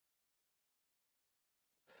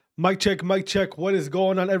Mic check, mic check. What is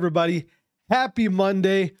going on, everybody? Happy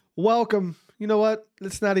Monday. Welcome. You know what? I'm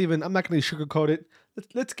not going to sugarcoat it.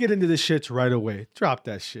 Let's get into this shit right away. Drop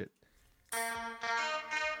that shit.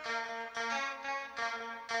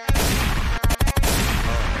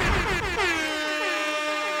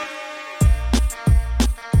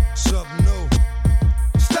 Something new.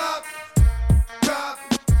 Stop, drop,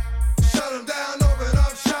 shut them down, open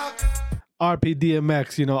up shop.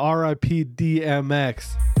 RPDMX, RIP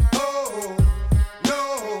DMX. Oh,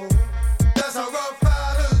 no, that's how Rough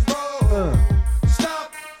Riders roll.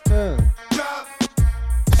 Stop, drop,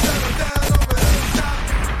 shut them down, open up shop.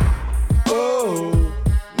 Oh,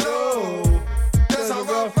 no, that's how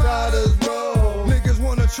Rough Riders roll. Niggas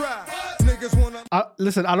wanna try, niggas wanna.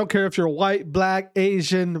 Listen, I don't care if you're white, black,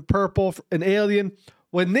 Asian, purple, an alien.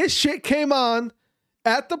 When this shit came on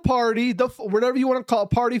at the party, whatever you want to call it,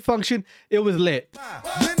 party function, it was lit.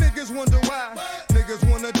 Then niggas wonder why, niggas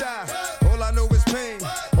wanna die. All I know is pain,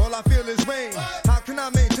 all I feel is rain. How can I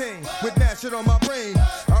maintain with that shit on my brain?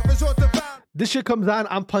 I resort to violence. This shit comes on,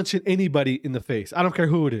 I'm punching anybody in the face. I don't care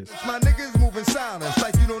who it is. My niggas moving silence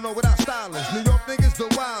like you don't know what our style is. New York niggas the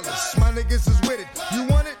wildest. My niggas is with it. You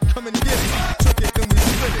want it? Come and get it. Took it, then we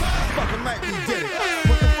split it. Fucking right, we did it.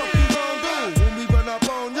 What the fuck you gon' do when we run up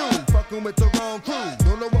on you? Fucking with the wrong crew.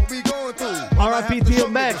 Don't know what we going through. RIP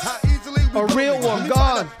DMX. A real one,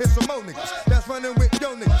 gone. It's some more niggas that's running with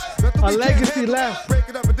yo niggas. Nothing A we can't legacy handle. left. Break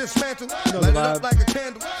it up and dismantle. know Light the it up vibe. like a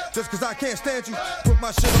candle. Just cause I can't stand you. Put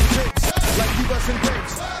my shit on tapes. Like you busting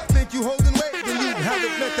grapes. Think you holding weight, then you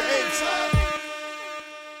haven't met the apes.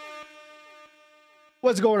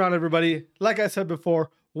 What's going on, everybody? Like I said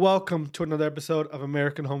before, welcome to another episode of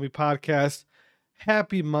American Homie Podcast.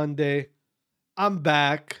 Happy Monday. I'm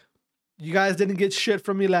back. You guys didn't get shit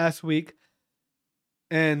from me last week.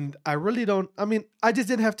 And I just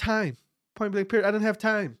didn't have time. Point blank period. I didn't have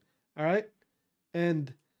time. All right?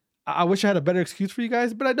 And I wish I had a better excuse for you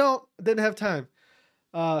guys, but I don't. I didn't have time.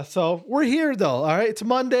 So we're here, though. All right? It's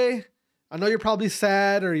Monday. I know you're probably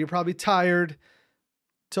sad or you're probably tired.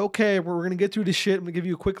 It's okay. We're going to get through this shit. I'm going to give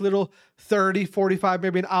you a quick little 30, 45,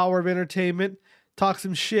 maybe an hour of entertainment. Talk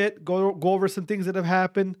some shit. Go over some things that have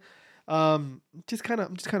happened. I'm just kind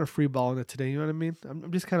of freeballing it today. You know what I mean?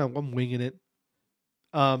 I'm winging it.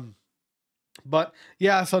 But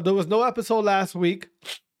yeah, so there was no episode last week.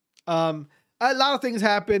 A lot of things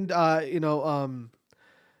happened.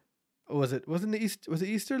 Was it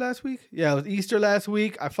Easter last week? Yeah, it was Easter last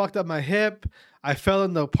week. I fucked up my hip. I fell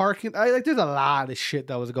in the parking. There's a lot of shit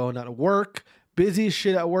that was going on at work. Busy as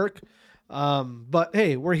shit at work. But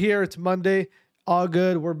hey, we're here. It's Monday. All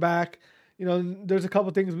good. We're back. There's a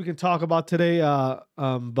couple things we can talk about today.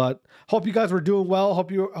 But hope you guys were doing well.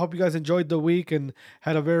 Hope you guys enjoyed the week and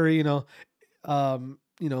had a very,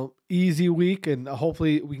 easy week. And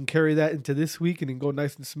hopefully we can carry that into this week and then go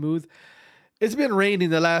nice and smooth. It's been raining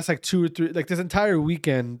the last 2 or 3, this entire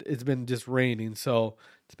weekend. It's been just raining, so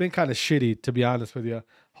it's been kind of shitty, to be honest with you.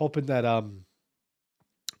 Hoping that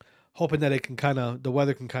it can the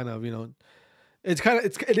weather can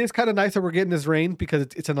it is kind of nice that we're getting this rain because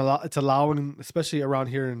it's allowing, especially around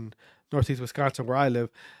here in Northeast Wisconsin where I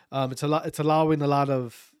live, it's allowing a lot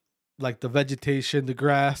of the vegetation, the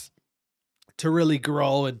grass, to really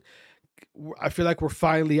grow, and I feel like we're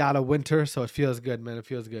finally out of winter, so it feels good, man. It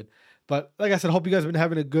feels good. But like I said, hope you guys have been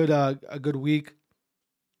having a good week.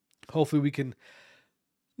 Hopefully we can,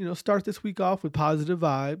 start this week off with positive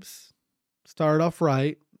vibes. Start off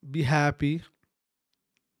right. Be happy.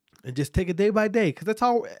 And just take it day by day. Because that's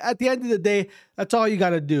how, at the end of the day, that's all you got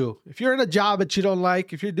to do. If you're in a job that you don't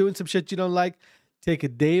like, if you're doing some shit you don't like, take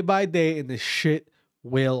it day by day and the shit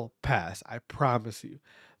will pass. I promise you.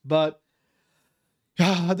 But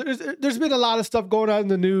there's been a lot of stuff going on in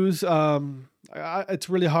the news. It's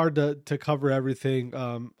really hard to cover everything.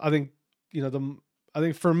 I think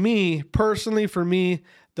for me personally,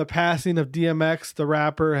 the passing of DMX, the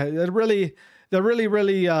rapper, it really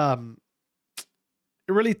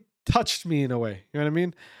touched me in a way. You know what I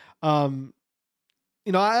mean?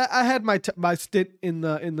 I had my stint in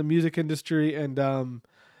the music industry, and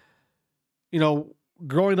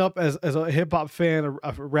growing up as a hip hop fan,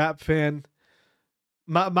 a rap fan.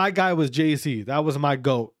 My guy was Jay-Z. That was my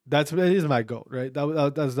GOAT. It is my GOAT, right?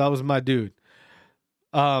 That was my dude.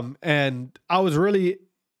 And I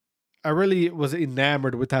really was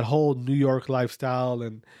enamored with that whole New York lifestyle,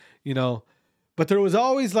 and but there was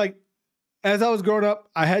always as I was growing up,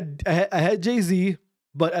 I had Jay-Z,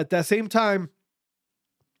 but at that same time,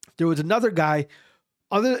 there was another guy.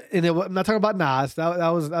 I'm not talking about Nas.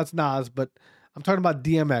 That's Nas, but I'm talking about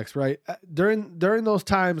DMX, right? During those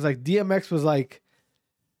times, DMX was like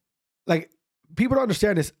people don't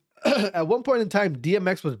understand this. at one point in time,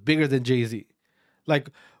 DMX was bigger than Jay-Z. Like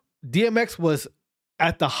DMX was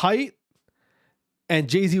at the height and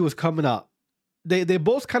Jay-Z was coming up. They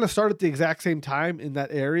both kind of started at the exact same time in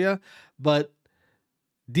that area, but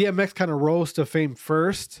DMX kind of rose to fame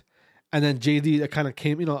first, and then Jay-Z that kind of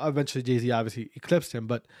came, eventually Jay-Z obviously eclipsed him,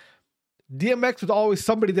 but DMX was always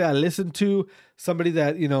somebody that I listened to, somebody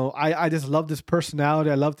that, I just loved his personality.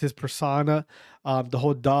 I loved his persona, the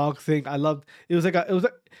whole dog thing. I loved, it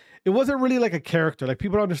wasn't really like a character. Like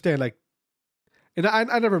people don't understand, like, and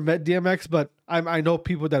I never met DMX, but I know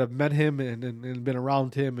people that have met him and been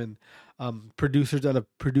around him, and producers that have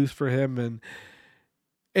produced for him,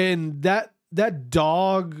 and that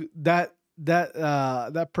dog, that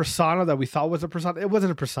persona that we thought was a persona, it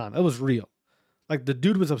wasn't a persona. It was real. Like the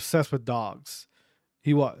dude was obsessed with dogs.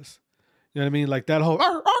 He was. You know what I mean? Like that whole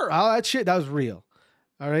all that shit, that was real.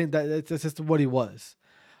 All right, that's just what he was.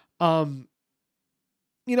 He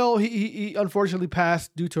unfortunately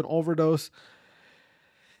passed due to an overdose,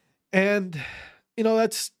 and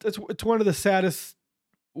it's one of the saddest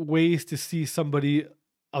ways to see somebody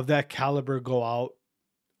of that caliber go out.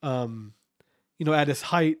 At his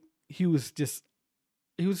height, he was a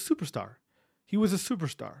superstar. He was a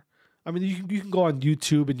superstar. I mean, you can go on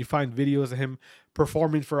YouTube and you find videos of him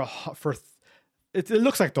performing it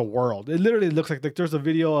looks like the world. It literally looks like there's a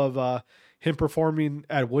video of him performing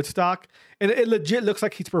at Woodstock, and it legit looks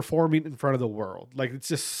like he's performing in front of the world. Like it's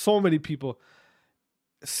just so many people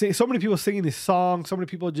singing his song, so many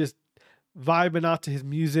people just vibing out to his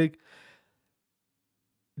music.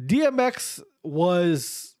 DMX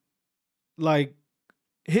was like,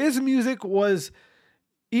 his music was,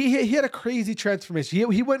 he had a crazy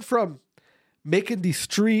transformation. He went from making these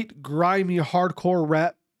street, grimy, hardcore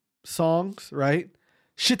rap songs, right?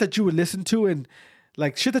 Shit that you would listen to and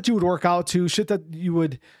like shit that you would work out to, shit that you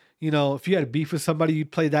would, if you had a beef with somebody,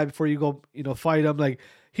 you'd play that before you go, fight them. Like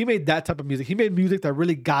he made that type of music. He made music that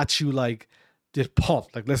really got you like just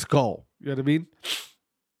pumped, like let's go. You know what I mean?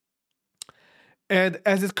 And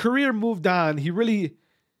as his career moved on, he really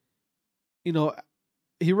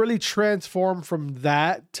transformed from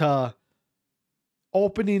that to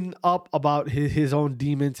opening up about his own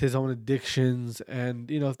demons, his own addictions, and,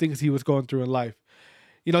 things he was going through in life.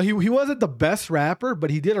 He wasn't the best rapper, but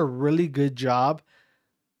he did a really good job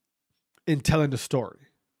in telling the story.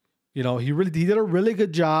 He did a really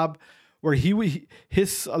good job where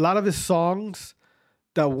a lot of his songs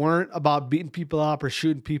that weren't about beating people up or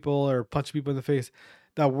shooting people or punching people in the face,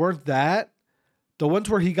 that weren't that. The ones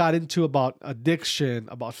where he got into about addiction,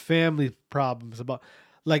 about family problems, about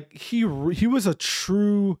like he was a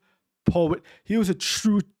true poet. He was a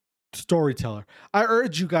true storyteller. I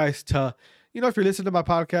urge you guys to, if you're listening to my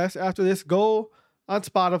podcast after this, go on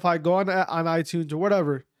Spotify, go on iTunes or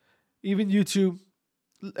whatever, even YouTube,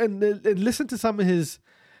 and listen to some of his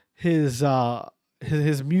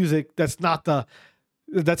music. That's not the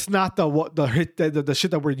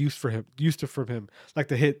shit that we're used to from him, like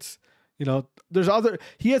the hits. He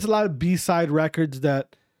has a lot of B-side records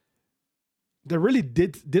that really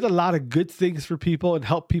did a lot of good things for people and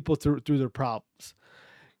helped people through their problems.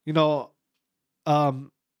 The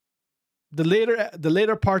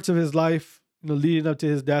later parts of his life, leading up to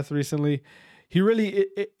his death recently, he really,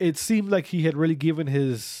 it seemed like he had really given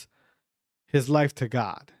his life to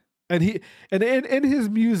God. And in his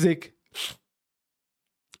music,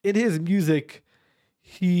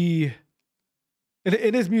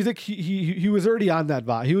 he was already on that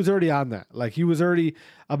vibe. He was already on that. Like he was already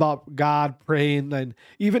about God, praying, and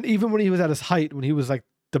even when he was at his height, when he was like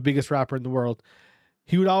the biggest rapper in the world,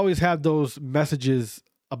 he would always have those messages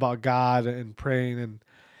about God and praying,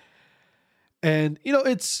 and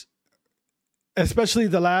it's especially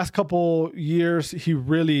the last couple years, he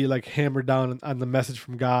really like hammered down on the message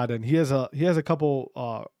from God, and he has a couple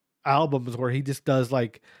albums where he just does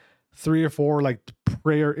like 3 or 4 like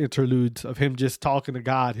prayer interludes of him just talking to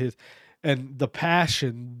God, and the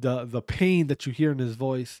passion, the pain that you hear in his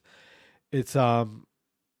voice. It's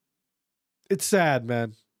sad,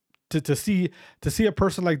 man, to see a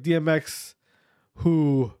person like DMX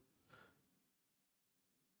who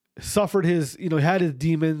suffered had his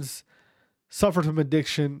demons, suffered from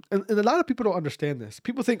addiction, and a lot of people don't understand this.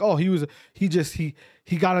 People think, oh, he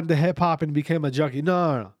got into hip hop and became a junkie.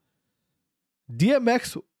 No.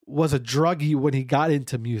 DMX was a druggie when he got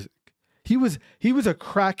into music. He was a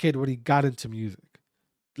crackhead when he got into music.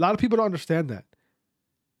 A lot of people don't understand that.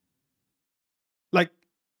 Like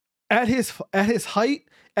at his height,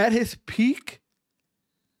 at his peak,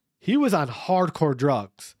 he was on hardcore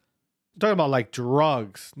drugs. I'm talking about like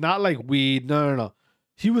drugs, not like weed. No.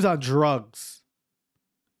 He was on drugs.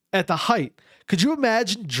 at the height. Could you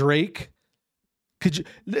imagine Drake? Could you?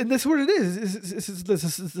 And this is what it is. This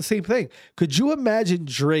is the same thing. Could you imagine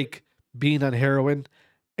Drake being on heroin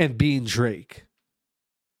and being Drake?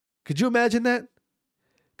 Could you imagine that?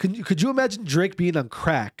 Could you imagine Drake being on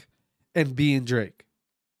crack and being Drake?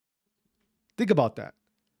 Think about that.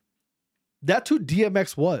 That's who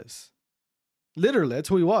DMX was. Literally, that's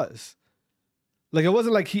who he was. Like, it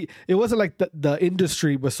wasn't like the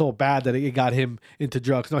industry was so bad that it got him into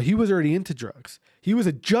drugs. No, he was already into drugs. He was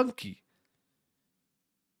a junkie.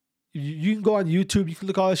 You can go on YouTube, you can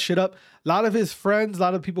look all this shit up. A lot of his friends, a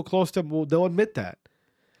lot of people close to him, they'll admit that.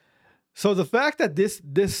 So the fact that this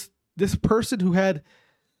person who had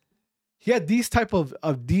these type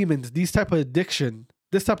of demons, this type of addiction,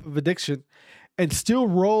 and still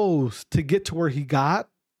rose to get to where he got,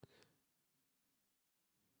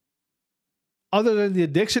 other than the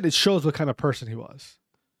addiction, it shows what kind of person he was.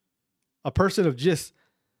 A person of just,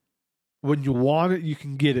 when you want it, you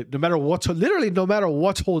can get it. No matter what's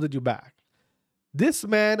holding you back. This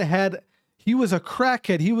man he was a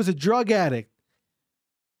crackhead. He was a drug addict.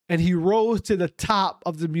 And he rose to the top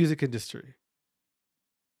of the music industry.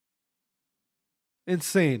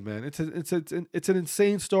 Insane, man. It's an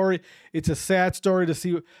insane story. It's a sad story to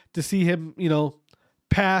see him,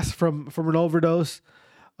 pass from an overdose.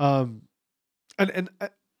 And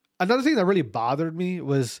another thing that really bothered me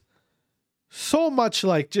was so much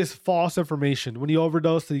like just false information. When he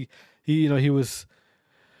overdosed, there was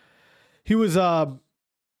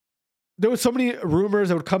so many rumors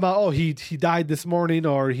that would come out. Oh, he died this morning,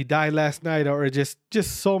 or he died last night, or just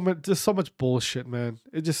so much bullshit, man.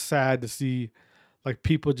 It's just sad to see, like,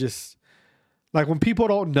 people just, like, when people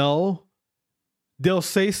don't know, they'll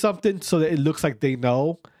say something so that it looks like they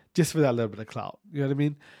know, just for that little bit of clout. You know what I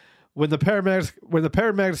mean? When the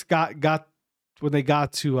paramedics got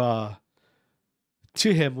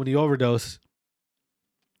to him when he overdosed,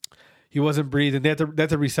 he wasn't breathing. They had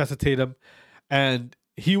to resuscitate him, and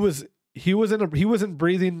he wasn't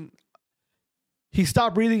breathing. He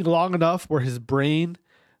stopped breathing long enough where his brain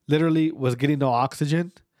literally was getting no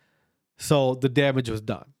oxygen, so the damage was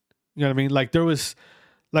done. You know what I mean? Like, there was,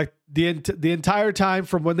 like, the entire time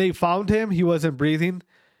from when they found him, he wasn't breathing.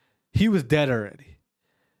 He was dead already.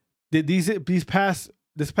 This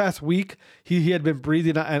past week, he had been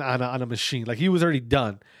breathing on a machine. Like, he was already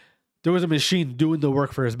done. There was a machine doing the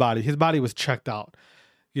work for his body. His body was checked out.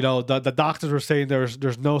 The doctors were saying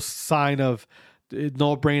there's no sign of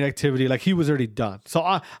no brain activity. Like, he was already done.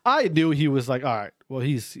 So I knew he was like, all right, well,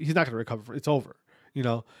 he's not going to recover. It's over.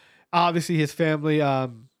 Obviously his family,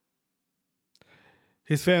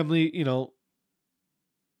 it's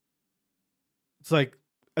like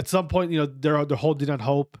at some point, they're holding on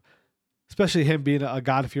hope. Especially him being a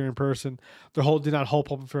God-fearing person. They're holding out hope,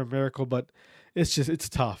 hoping for a miracle, but it's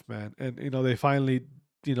tough, man. And, they finally,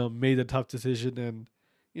 made a tough decision and,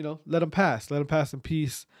 let him pass in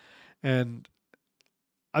peace. And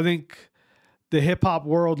I think the hip-hop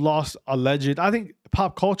world lost a legend. I think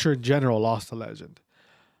pop culture in general lost a legend.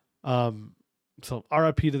 So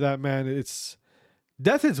RIP to that, man.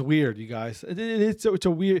 Death is weird, you guys. It's a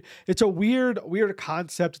weird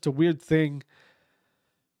concept. It's a weird thing.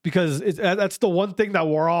 Because that's the one thing that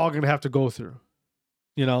we're all going to have to go through,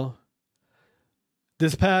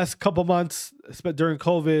 This past couple months during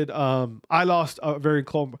COVID, I lost a very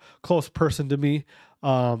close person to me.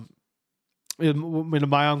 My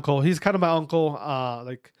uncle, he's kind of my uncle.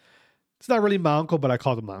 It's not really my uncle, but I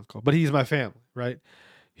call him my uncle. But he's my family, right?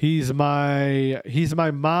 He's my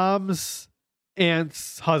mom's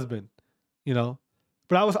aunt's husband,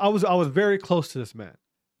 But I was very close to this man.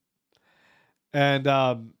 And,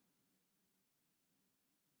 I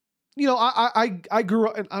grew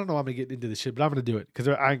up, and I don't know how I'm going to get into this shit, but I'm going to do it because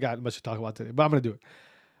I ain't got much to talk about today, but I'm going to do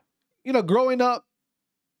it. Growing up,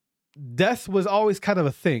 death was always kind of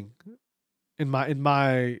a thing in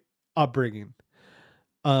my upbringing.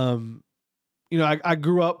 I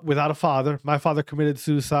grew up without a father. My father committed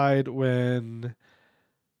suicide when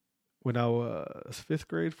I was 4th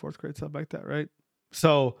grade, something like that, right?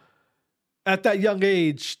 So at that young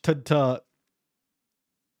age to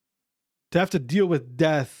have to deal with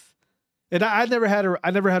death, and I never had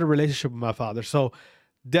a relationship with my father, so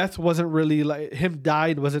death wasn't really like, him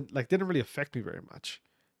dying wasn't like, didn't really affect me very much.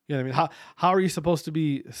 You know what I mean? How are you supposed to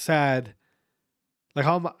be sad? Like,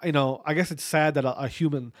 how am I, I guess it's sad that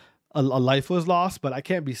a life was lost, but I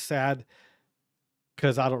can't be sad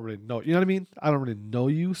because I don't really know. You know what I mean? I don't really know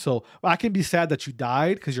you, so I can be sad that you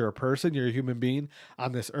died because you're a person, you're a human being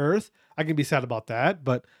on this earth. I can be sad about that,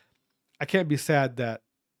 but I can't be sad that,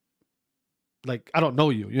 like, I don't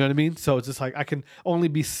know you. You know what I mean? So it's just like I can only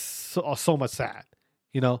be so much sad.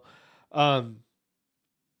 you know. Um,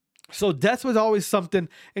 so death was always something.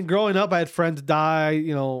 And growing up, I had friends die,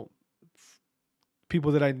 you know,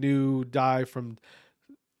 people that I knew die from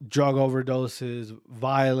drug overdoses,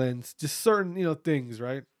 violence, just certain, you know, things,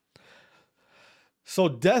 right? So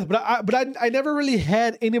death, but I never really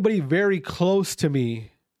had anybody very close to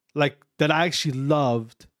me, like that I actually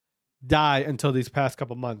loved, die until these past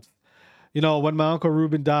couple months. You know, when my uncle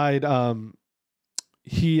Ruben died,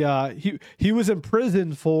 he was in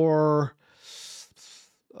prison for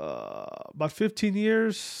about 15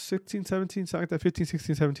 years, 16, 17, something like that, 15,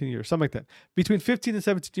 16, 17 years, something like that. Between 15 and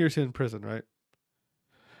 17 years in prison, right?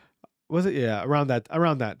 Was it? Yeah, around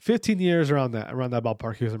that. 15 years, around that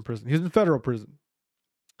ballpark. He was in prison. He was in federal prison.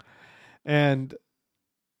 And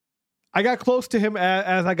I got close to him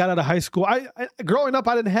as I got out of high school. I growing up,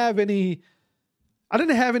 I didn't have any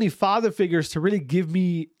father figures to really give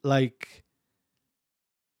me like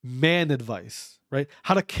man advice, right?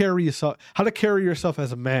 How to carry yourself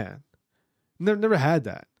as a man. Never had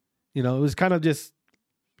that. You know, it was kind of just,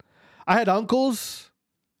 I had uncles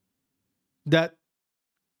that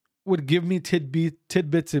would give me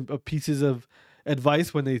tidbits of pieces of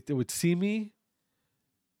advice when they would see me.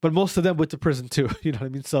 But most of them went to prison too. You know what I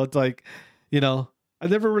mean? So it's like, you know, I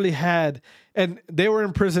never really had, and they were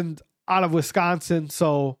imprisoned out of Wisconsin.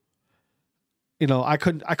 So, you know, I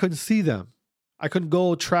couldn't see them. I couldn't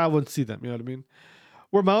go travel and see them. You know what I mean?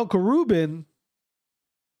 Where my uncle Ruben,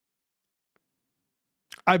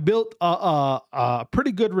 I built a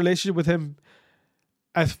pretty good relationship with him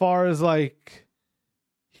as far as like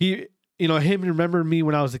him remembering me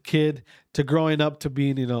when I was a kid to growing up to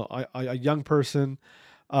being, you know, a young person.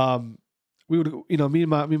 We would, you know, me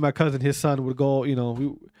and my cousin, his son would go, you know,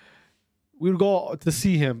 we would go to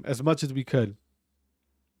see him as much as we could.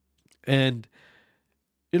 And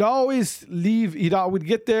it'd always leave, we'd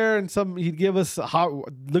get there and he'd give us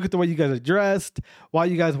look at the way you guys are dressed, why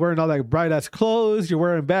you guys wearing all that bright ass clothes, you're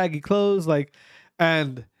wearing baggy clothes, like,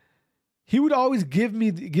 and he would always give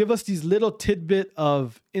us these little tidbit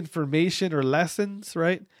of information or lessons,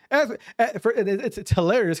 right? It's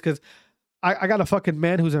hilarious because I got a fucking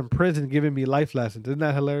man who's in prison giving me life lessons. Isn't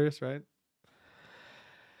that hilarious, right?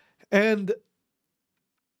 And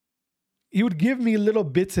he would give me little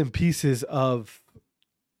bits and pieces of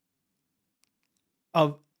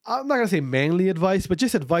I'm not gonna say manly advice, but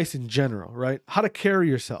just advice in general, right? How to carry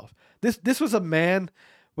yourself. This was a man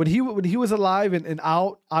when he was alive and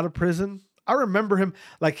out of prison. I remember him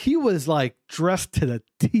like he was like dressed to the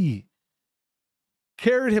T,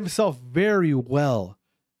 carried himself very well.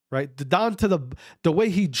 Right, down to the way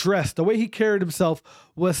he dressed, the way he carried himself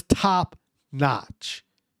was top notch.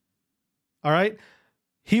 All right,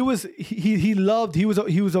 he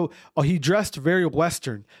dressed very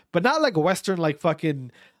Western, but not like Western like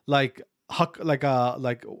fucking like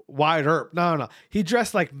Wyatt Earp. No. He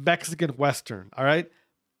dressed like Mexican Western. All right,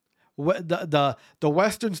 the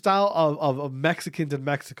Western style of Mexicans in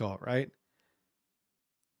Mexico. Right,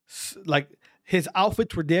 like his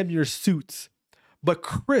outfits were damn near suits. But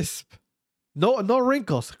crisp. No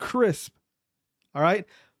wrinkles. Crisp. All right?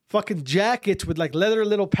 Fucking jackets with like leather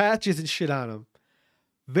little patches and shit on them.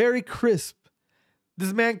 Very crisp.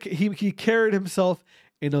 This man, he carried himself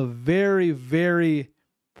in a very, very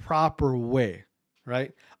proper way.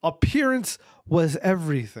 Right? Appearance was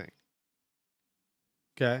everything.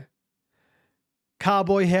 Okay?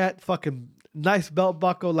 Cowboy hat, fucking nice belt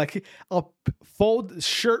buckle. Like a fold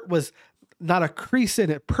shirt was not a crease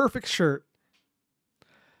in it. Perfect shirt.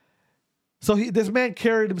 So this man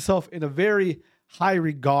carried himself in a very high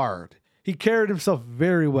regard. He carried himself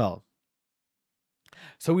very well.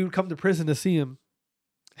 So we would come to prison to see him,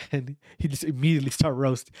 and he just immediately start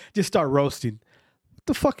roasting. What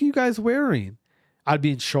the fuck are you guys wearing? I'd be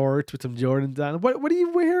in shorts with some Jordans on. What are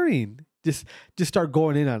you wearing? Just start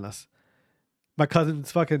going in on us. My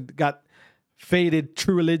cousin's fucking got faded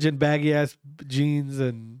True Religion baggy ass jeans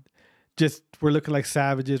and just we're looking like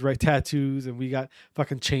savages, right? Tattoos, and we got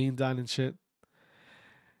fucking chains on and shit.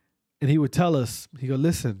 And he would tell us, he go,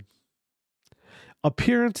 listen,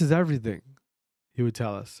 appearance is everything. He would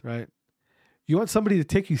tell us, right? You want somebody to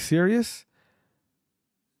take you serious?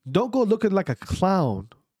 Don't go looking like a clown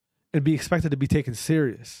and be expected to be taken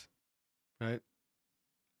serious, right?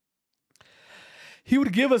 He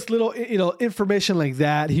would give us little, you know, information like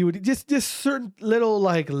that. He would just certain little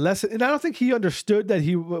like lesson, and I don't think he understood that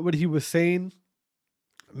what he was saying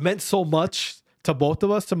meant so much to both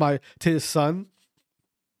of us, to his son,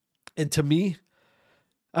 and to me.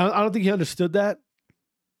 I don't think he understood that.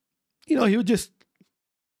 You know, he would just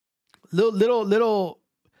little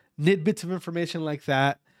tidbits of information like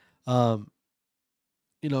that. You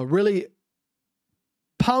know, really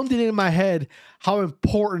pounding in my head how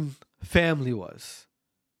important family was,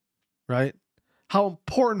 right? How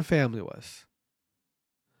important family was.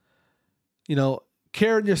 You know,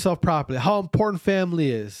 carrying yourself properly, how important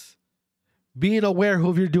family is. Being aware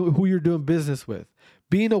who you're doing business with.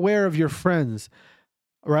 Being aware of your friends,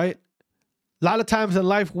 right? A lot of times in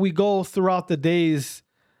life we go throughout the days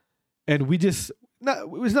and it's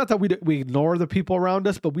not that we ignore the people around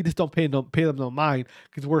us, but we just don't pay them no mind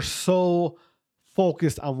because we're so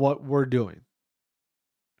focused on what we're doing,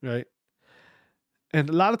 right? And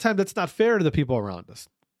a lot of times that's not fair to the people around us,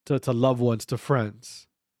 to loved ones, to friends.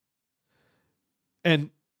 And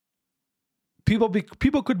people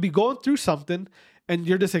could be going through something and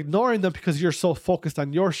you're just ignoring them because you're so focused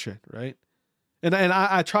on your shit, right? And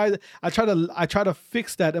I try to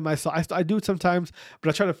fix that in myself. I do it sometimes, but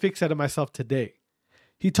I try to fix that in myself today.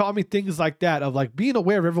 He taught me things like that, of like being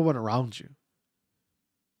aware of everyone around you.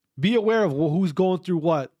 Be aware of who's going through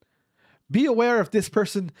what. Be aware if this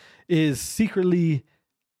person is secretly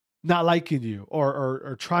not liking you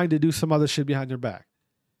or trying to do some other shit behind your back.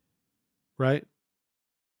 Right?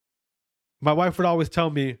 My wife would always tell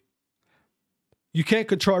me, you can't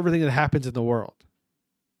control everything that happens in the world.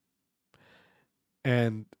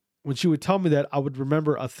 And when she would tell me that, I would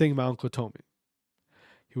remember a thing my uncle told me.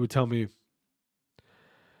 He would tell me,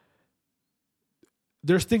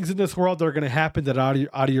 there's things in this world that are going to happen that are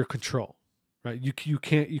out of your control, right? You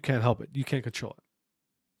can't help it. You can't control it.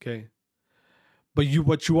 Okay. But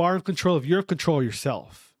what you are in control of, you're in control of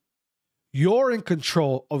yourself. You're in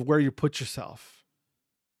control of where you put yourself.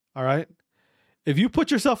 All right. If you put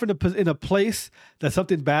yourself in a place that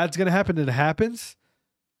something bad's going to happen and it happens,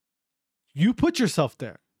 you put yourself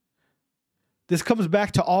there. This comes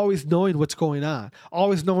back to always knowing what's going on,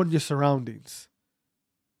 always knowing your surroundings.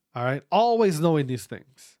 All right, always knowing these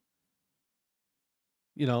things.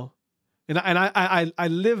 You know, and I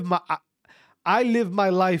live my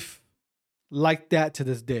life like that to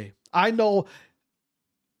this day. I know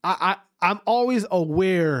I'm always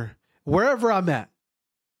aware wherever I'm at.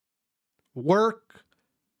 Work,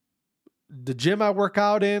 the gym I work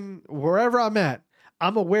out in, wherever I'm at,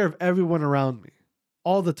 I'm aware of everyone around me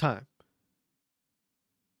all the time.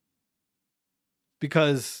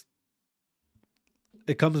 Because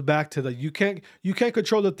it comes back to you can't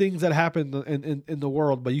control the things that happen in the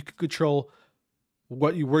world, but you can control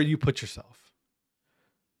where you put yourself.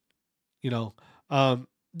 You know,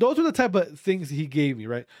 those were the type of things he gave me,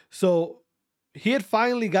 right? So he had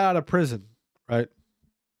finally got out of prison, right?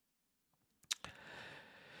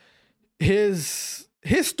 His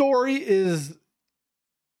story is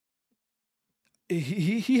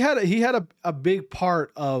he had a big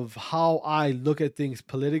part of how I look at things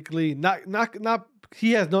politically. Not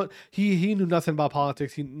he knew nothing about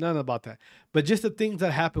politics. None about that. But just the things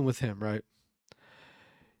that happened with him, right?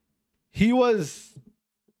 He was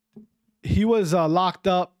locked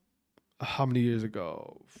up how many years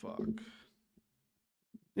ago? Fuck.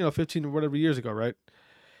 15 or whatever years ago, right?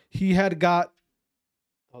 He had got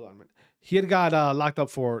locked up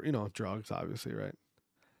for, drugs, obviously, right?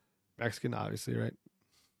 Mexican, obviously, right?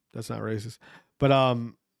 That's not racist. But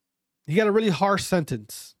he got a really harsh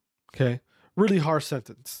sentence. Okay? Really harsh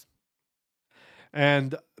sentence.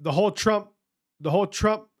 And the whole Trump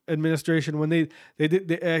administration, when they did,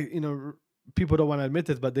 people don't want to admit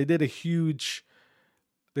this, but they did a huge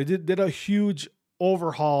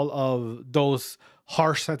overhaul of those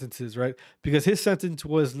harsh sentences, right? Because his sentence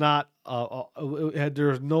was not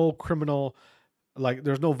there's no criminal,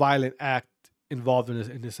 there's no violent act involved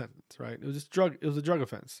in his sentence, right? It was a drug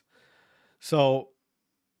offense. So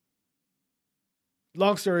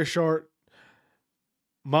long story short,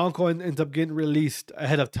 my uncle ends up getting released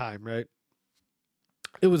ahead of time, right?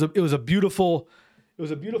 It was a beautiful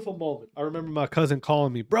moment. I remember my cousin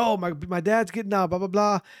calling me, bro, my dad's getting out, blah, blah,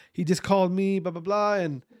 blah. He just called me, blah, blah, blah.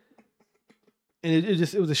 And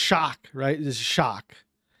it was a shock, right? It was a shock.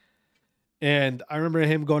 And I remember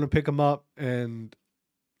him going to pick him up, and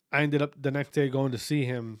I ended up the next day going to see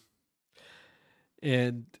him.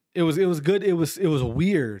 And it was good. It was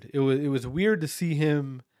weird. It was weird to see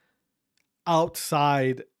him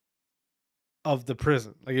outside of the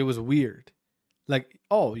prison. It was weird.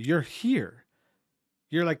 Oh, you're here.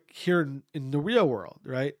 You're here in the real world,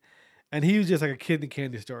 right? And he was just like a kid in the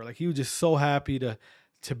candy store. He was just so happy to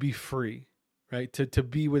be free, right? To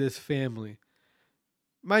be with his family.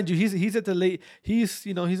 Mind you, he's an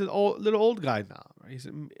little old guy now, right? He's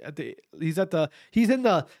in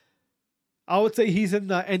the I would say he's in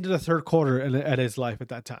the end of the third quarter at his life at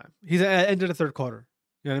that time. He's at the end of the third quarter.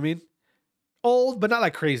 You know what I mean? Old, but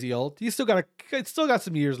not crazy old. He's still got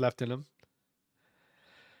some years left in him.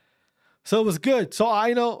 So it was good. So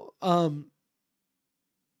I know, and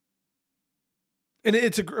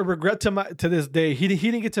it's a regret to this day. He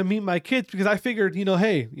didn't get to meet my kids because I figured,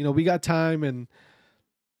 hey, we got time, and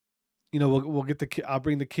we'll get I'll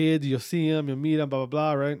bring the kids. You'll see them, you'll meet them, blah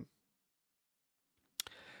blah blah, right?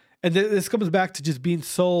 And this comes back to just being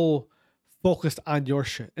so focused on your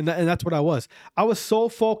shit, and that's what I was. I was so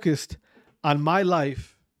focused on my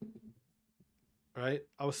life, right?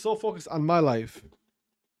 I was so focused on my life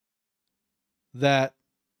that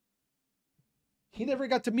he never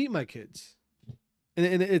got to meet my kids.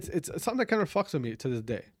 And it's something that kind of fucks with me to this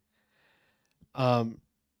day.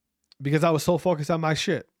 Because I was so focused on my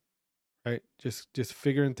shit, right? Just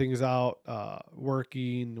figuring things out,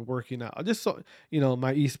 working out, just so,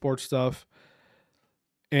 my esports stuff.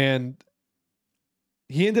 And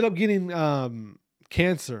he ended up getting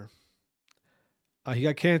cancer. He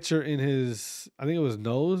got cancer in his, I think it was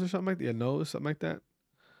nose or something like that. Yeah, nose, something like that.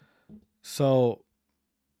 So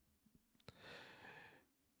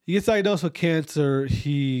he gets diagnosed with cancer.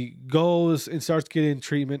 He goes and starts getting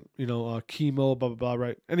treatment, chemo, blah, blah, blah,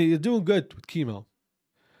 right? And he's doing good with chemo.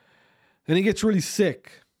 And he gets really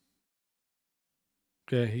sick.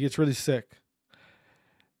 Okay, he gets really sick.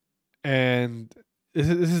 And this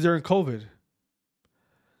is during COVID.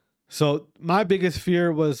 So my biggest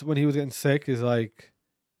fear was when he was getting sick is like,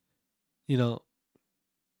 if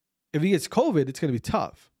he gets COVID, it's going to be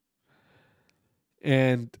tough.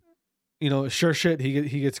 And, sure shit,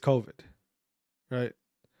 he gets COVID, right?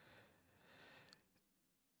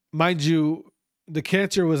 Mind you, the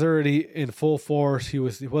cancer was already in full force. He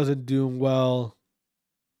wasn't doing well.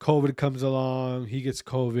 COVID comes along. He gets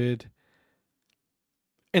COVID,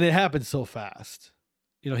 and it happened so fast.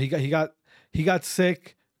 He got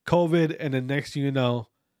sick, COVID, and then next thing you know,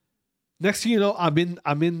 I'm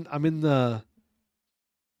in the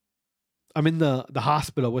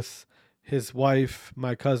hospital with his wife,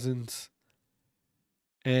 my cousins,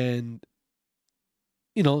 and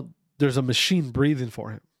there's a machine breathing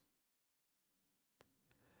for him.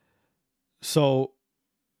 So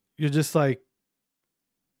you're just like,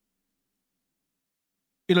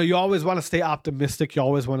 you always want to stay optimistic. You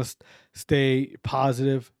always want to stay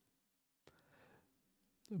positive.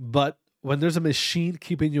 But when there's a machine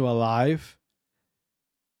keeping you alive,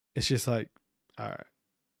 it's just like, all right,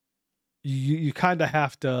 you kind of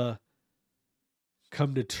have to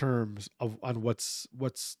come to terms on what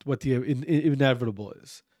the inevitable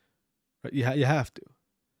is, right? You have to.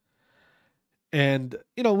 And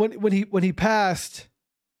when he passed,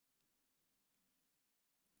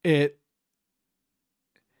 it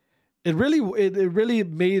really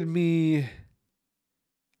made me.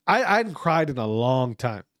 I hadn't cried in a long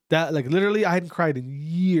time. That literally I hadn't cried in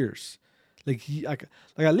years, like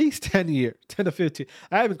at least 10 to 15.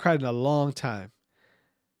 I haven't cried in a long time.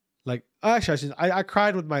 Like actually, I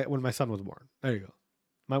cried when my son was born. There you go.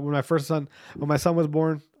 When my son was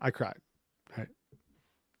born, I cried. Right.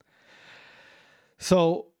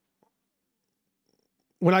 So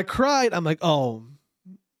when I cried, I'm like, oh,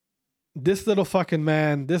 this little fucking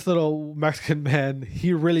man, this little Mexican man,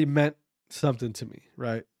 he really meant something to me,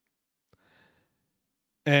 right?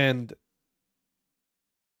 And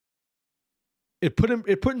it put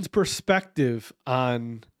in perspective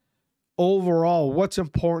on overall what's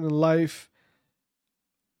important in life.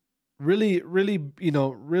 Really,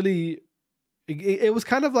 it was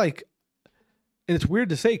kind of like, and it's weird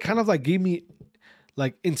to say, kind of like gave me,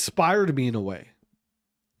 like inspired me in a way.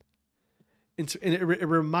 And it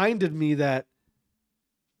reminded me that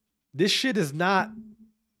this shit is not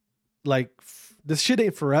like, this shit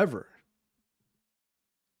ain't forever.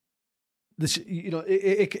 This,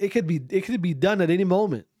 it could be done at any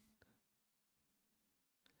moment.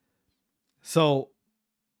 So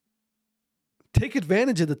take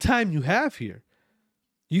advantage of the time you have here.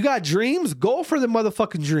 You got dreams? Go for the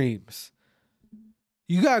motherfucking dreams.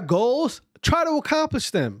 You got goals? Try to accomplish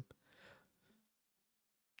them.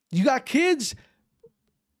 You got kids?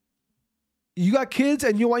 You got kids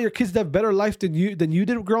and you want your kids to have better life than you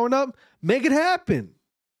did growing up? Make it happen.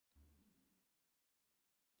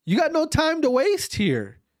 You got no time to waste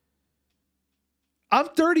here. I'm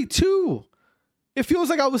 32. It feels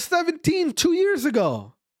like I was 17 2 years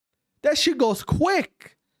ago. That shit goes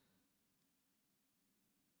quick.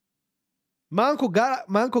 My uncle got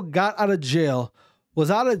out of jail, was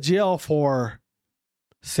out of jail for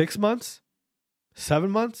 6 months, 7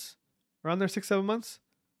 months, around there, 6-7 months,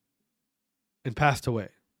 and passed away.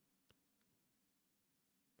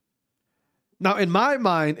 Now, in my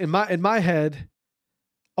mind, in my head,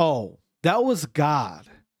 oh, that was God.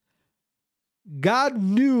 God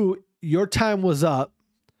knew your time was up,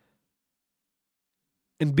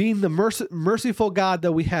 and being the merciful God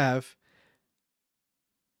that we have,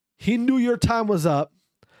 he knew your time was up.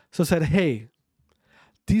 So said, hey,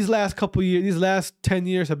 these last couple years, these last 10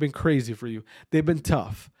 years have been crazy for you. They've been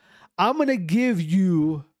tough. I'm going to give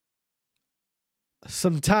you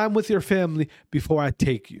some time with your family before I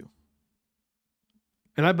take you.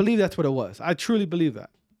 And I believe that's what it was. I truly believe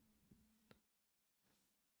that.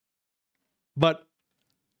 But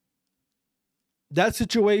that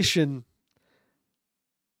situation,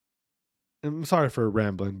 I'm sorry for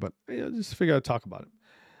rambling, but just figure out to talk about it.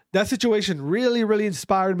 That situation really, really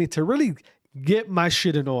inspired me to really get my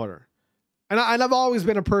shit in order. And I've always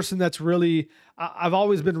been a person that's really, I've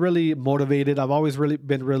always been really motivated. I've always really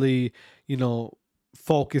been really,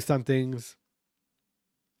 focused on things.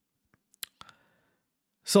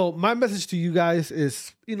 So my message to you guys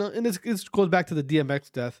is, and this goes back to the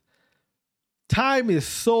DMX death. Time is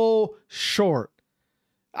so short.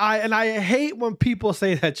 I hate when people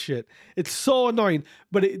say that shit. It's so annoying.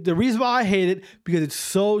 But the reason why I hate it, because it's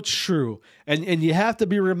so true. And you have to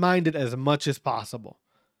be reminded as much as possible.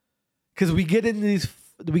 Because we get into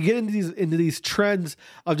these trends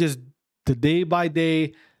of just the day by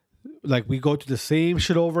day, like we go to the same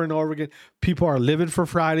shit over and over again. People are living for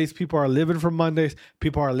Fridays. People are living for Mondays.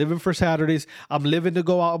 People are living for Saturdays. I'm living to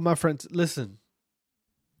go out with my friends. Listen,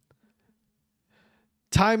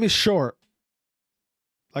 time is short.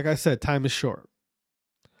 Like I said, time is short.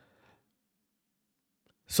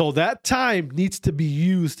 So that time needs to be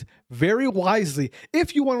used very wisely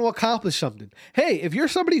if you want to accomplish something. Hey, if you're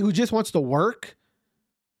somebody who just wants to work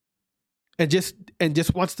and just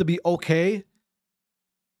wants to be okay,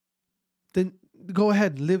 then go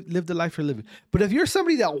ahead and live the life you're living. But if you're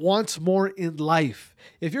somebody that wants more in life,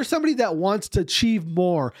 if you're somebody that wants to achieve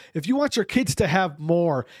more, if you want your kids to have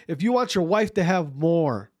more, if you want your wife to have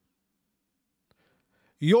more,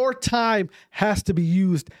 your time has to be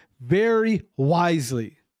used very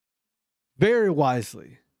wisely. Very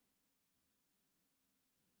wisely.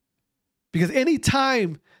 Because any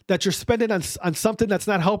time that you're spending on something that's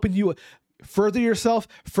not helping you further yourself,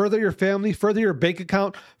 further your family, further your bank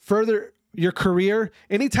account, further your career,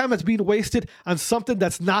 any time that's being wasted on something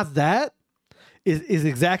that's not that is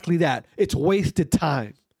exactly that. It's wasted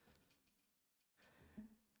time.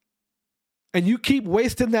 And you keep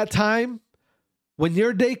wasting that time. When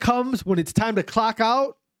your day comes, when it's time to clock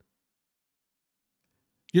out,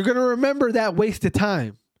 you're going to remember that wasted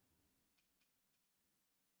time.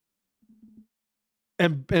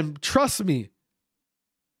 And trust me,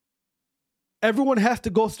 everyone has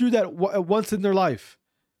to go through that once in their life.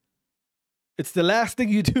 It's the last thing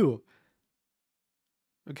you do.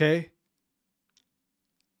 Okay?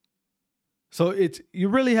 So you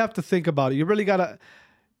really have to think about it. You really got to...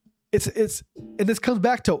 and this comes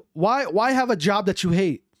back to why have a job that you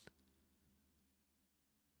hate?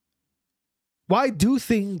 Why do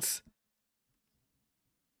things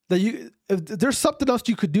that if there's something else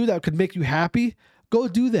you could do that could make you happy, go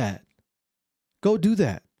do that. Go do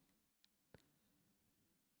that.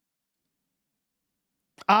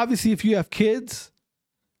 Obviously, if you have kids,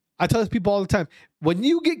 I tell this people all the time, when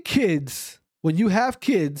you have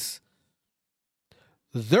kids,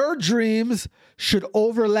 their dreams should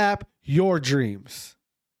overlap your dreams.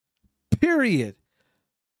 Period.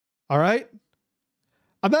 All right?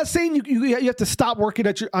 I'm not saying you have to stop working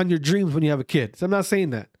on your dreams when you have a kid. So I'm not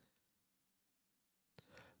saying that.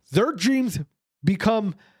 Their dreams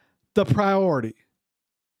become the priority.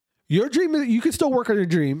 Your dream, you can still work on your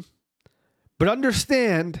dream, but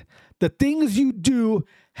understand the things you do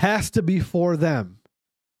has to be for them.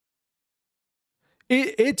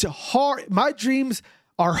 It's hard. My dreams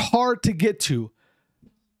are hard to get to.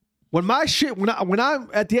 When I'm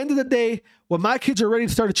at the end of the day, when my kids are ready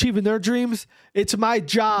to start achieving their dreams, it's my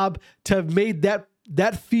job to have made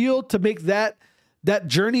that field, to make that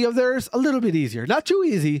journey of theirs a little bit easier. Not too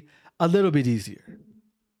easy, a little bit easier.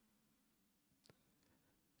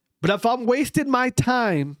 But if I'm wasting my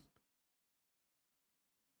time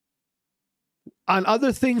on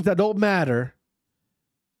other things that don't matter,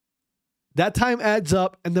 that time adds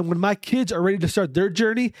up, and then when my kids are ready to start their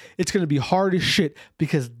journey, it's going to be hard as shit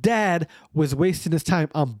because dad was wasting his time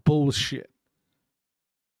on bullshit.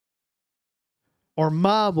 Or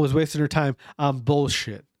mom was wasting her time on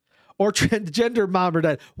bullshit. Or transgender mom or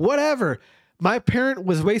dad. Whatever. My parent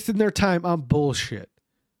was wasting their time on bullshit.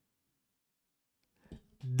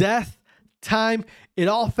 Death, time, it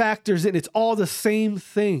all factors in. It's all the same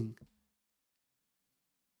thing.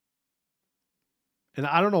 And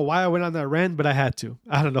I don't know why I went on that rant, but I had to.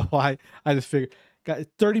 I don't know why. I just figured. Got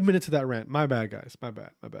 30 minutes of that rant. My bad, guys. My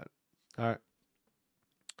bad. All right.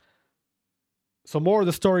 So more of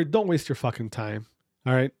the story. Don't waste your fucking time.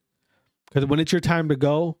 All right. Because when it's your time to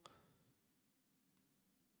go,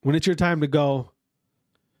 you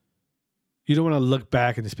don't want to look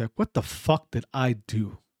back and just be like, what the fuck did I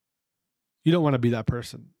do? You don't want to be that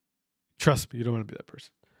person. Trust me, you don't want to be that person.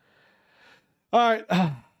 All right.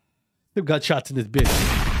 They've got shots in this bitch.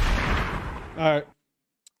 All right.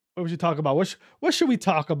 What would you talk about? What should we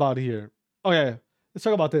talk about here? Oh, yeah. Let's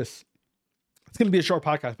talk about this. It's going to be a short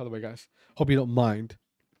podcast, by the way, guys. Hope you don't mind.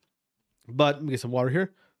 But let me get some water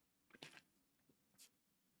here.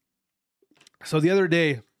 So the other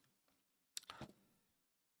day,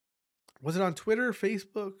 was it on Twitter,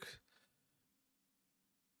 Facebook?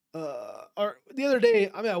 Or the other day,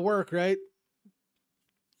 I'm at work, right?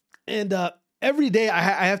 And every day I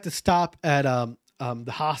have to stop at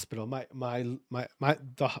the hospital. My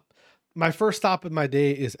first stop of my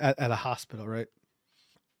day is at a hospital, right?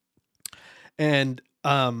 And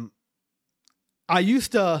I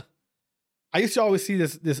used to always see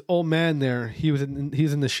this old man there. He's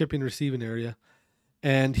in the shipping receiving area,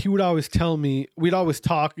 and he would always tell me, we'd always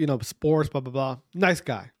talk, sports, blah blah blah. Nice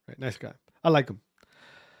guy, right? Nice guy. I like him.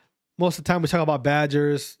 Most of the time we talk about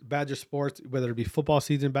Badger sports, whether it be football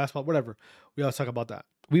season, basketball, whatever. We always talk about that.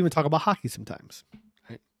 We even talk about hockey sometimes,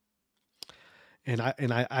 right? And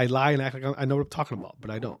I lie and act like I know what I'm talking about, but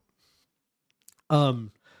I don't.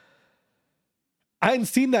 I hadn't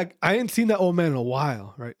seen that old man in a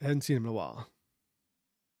while, right? I hadn't seen him in a while.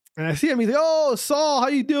 And I see him, he's like, "Oh, Saul, how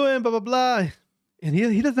you doing? Blah blah blah." And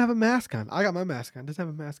he doesn't have a mask on. I got my mask on. Doesn't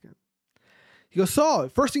have a mask on. He goes, "Saul."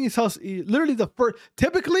 First thing he tells,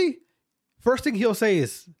 first thing he'll say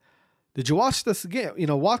is, "Did you watch this game?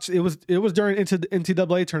 Watch." It was during the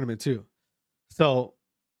NCAA tournament too. So,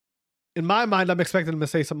 in my mind, I'm expecting him to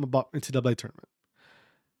say something about NCAA tournament.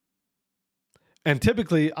 And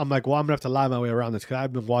typically, I'm like, well, I'm gonna have to lie my way around this because I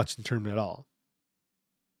haven't been watching the tournament at all.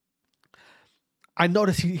 I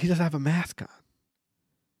notice he doesn't have a mask on,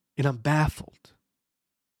 and I'm baffled.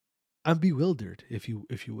 I'm bewildered, if you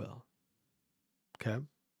will. Okay.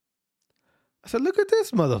 I said, "Look at this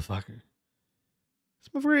motherfucker. This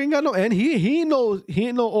motherfucker ain't got no." And he ain't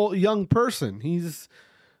no old young person. He's,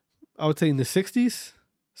 I would say, in the 60s,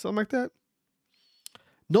 something like that.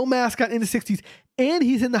 No mask on, in the 60s, and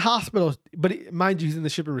he's in the hospital. But mind you, he's in the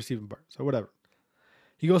shipping receiving part, so whatever.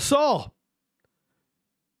 He goes, "Saul."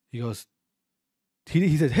 He goes,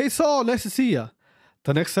 he said, "Hey, Saul, nice to see you."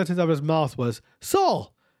 The next sentence out of his mouth was,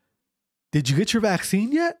 "Saul, did you get your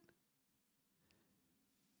vaccine yet?"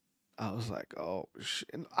 I was like, oh, shit.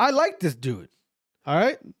 And I like this dude. All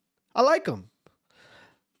right? I like him.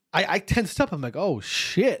 I tensed up. I'm like, oh,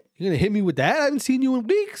 shit. You're going to hit me with that? I haven't seen you in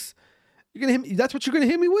weeks. You're going to hit me? That's what you're going to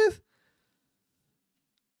hit me with?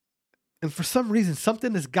 And for some reason,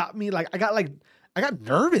 something has got me I got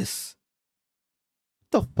nervous.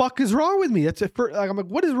 What the fuck is wrong with me? That's it. I'm like,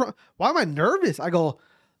 what is wrong? Why am I nervous? I go,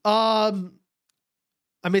 I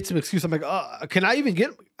made some excuse. I'm like, can I even get?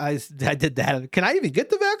 I did that. Can I even get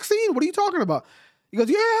the vaccine? What are you talking about? He goes,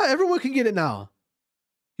 yeah, everyone can get it now.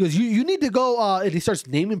 He goes, you need to go. And he starts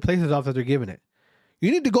naming places off that they're giving it. You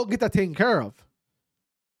need to go get that taken care of.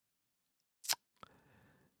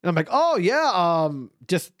 And I'm like, oh yeah, I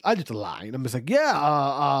just lie. And I'm just like, yeah,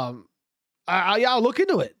 I'll look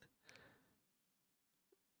into it.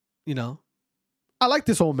 I like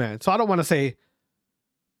this old man, so I don't want to say,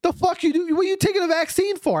 the fuck you do? What are you taking a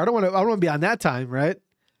vaccine for? I don't want to be on that time, right?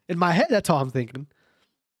 In my head, that's all I'm thinking.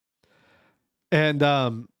 And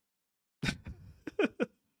in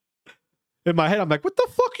my head, I'm like, what the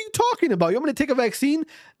fuck are you talking about? You want me to take a vaccine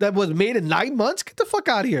that was made in 9 months? Get the fuck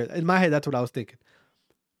out of here. In my head, that's what I was thinking.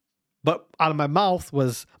 But out of my mouth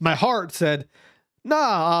my heart said,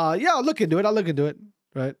 nah, yeah, I'll look into it.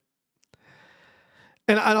 Right.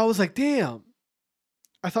 And I was like, damn.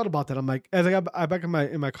 I thought about that. I'm like, as I got back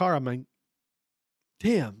in my car, I'm like,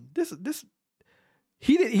 damn, this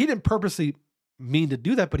he didn't purposely mean to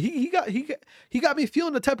do that, but he got me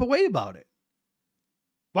feeling the type of way about it.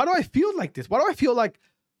 Why do I feel like this? Why do I feel like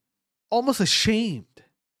almost ashamed?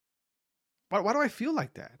 Why do I feel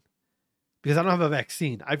like that? Because I don't have a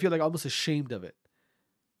vaccine. I feel like almost ashamed of it.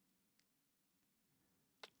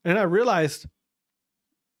 And I realized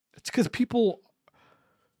it's because people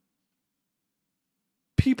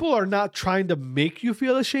are not trying to make you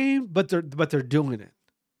feel ashamed, but they're doing it.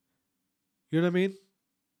 You know what I mean?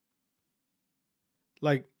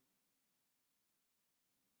 Like,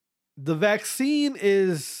 the vaccine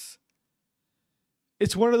it's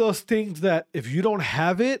one of those things that if you don't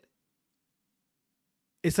have it,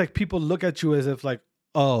 it's like people look at you as if like,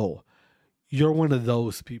 oh, you're one of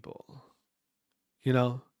those people. They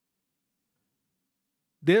don't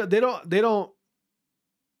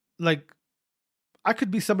like, I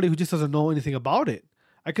could be somebody who just doesn't know anything about it.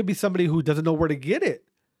 I could be somebody who doesn't know where to get it,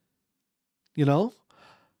 you know?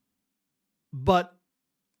 But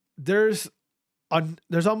there's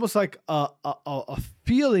almost like a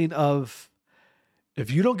feeling of,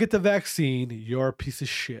 if you don't get the vaccine, you're a piece of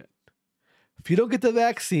shit. If you don't get the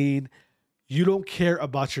vaccine, you don't care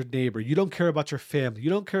about your neighbor. You don't care about your family. You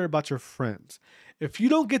don't care about your friends. If you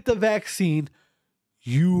don't get the vaccine,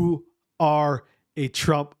 you are a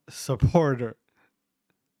Trump supporter.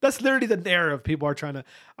 That's literally the narrative people are trying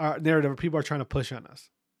to push on us.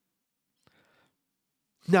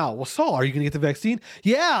 Now, well, Saul, are you going to get the vaccine?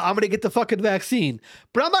 Yeah, I'm going to get the fucking vaccine,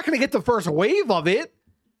 but I'm not going to get the first wave of it.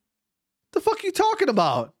 The fuck are you talking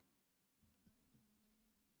about?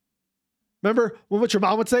 Remember what your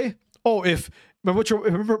mom would say? Oh,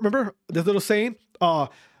 remember this little saying?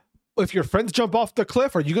 If your friends jump off the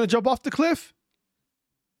cliff, are you going to jump off the cliff?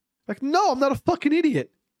 Like, no, I'm not a fucking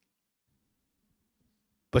idiot.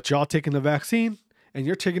 But y'all taking the vaccine, and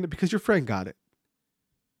you're taking it because your friend got it.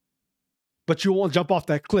 But you won't jump off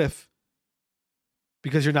that cliff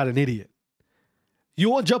because you're not an idiot. You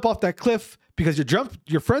won't jump off that cliff because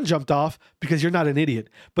your friend jumped off because you're not an idiot.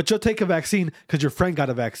 But you'll take a vaccine because your friend got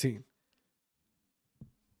a vaccine.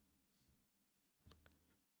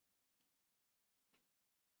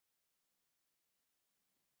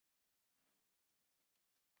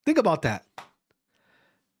 Think about that.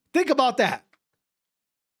 Think about that.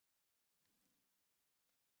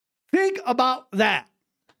 Think about that.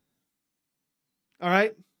 All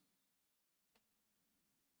right?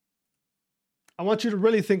 I want you to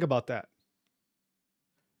really think about that.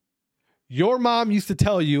 Your mom used to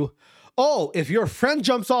tell you, oh, if your friend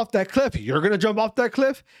jumps off that cliff, you're going to jump off that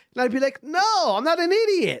cliff? And I'd be like, no, I'm not an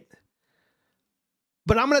idiot.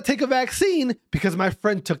 But I'm going to take a vaccine because my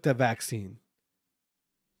friend took the vaccine.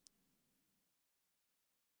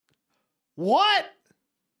 What?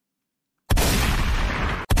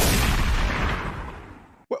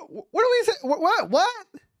 What do we say? What?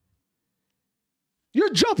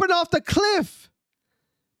 You're jumping off the cliff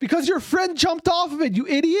because your friend jumped off of it, you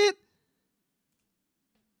idiot.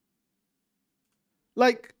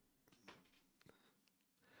 Like,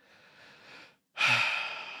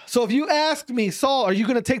 so if you asked me, Saul, are you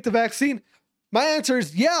going to take the vaccine? My answer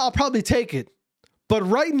is, yeah, I'll probably take it. But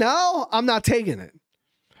right now, I'm not taking it.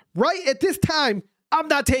 Right at this time, I'm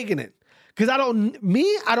not taking it because I don't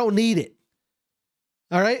need it.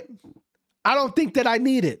 All right? I don't think that I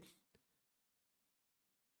need it.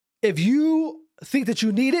 If you think that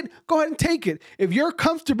you need it, go ahead and take it. If you're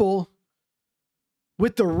comfortable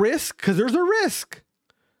with the risk, because there's a risk.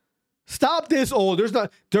 Stop this. Oh, there's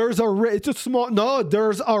a risk. It's a small, no,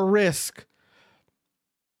 there's a risk.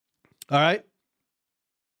 All right?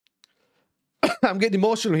 I'm getting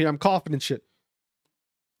emotional here. I'm coughing and shit.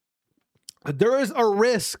 There is a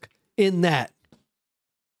risk in that.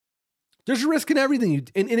 There's a risk in everything.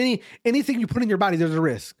 Anything you put in your body, there's a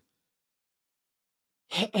risk.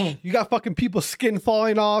 You got fucking people's skin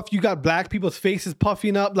falling off. You got black people's faces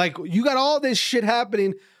puffing up. Like, you got all this shit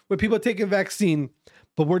happening with people taking vaccine.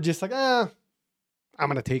 But we're just like, I'm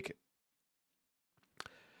going to take it.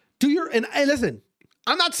 And listen,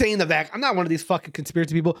 I'm not saying I'm not one of these fucking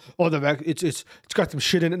conspiracy people. Oh, the vaccine, it's got some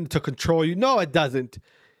shit in it to control you. No, it doesn't.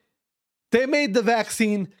 They made the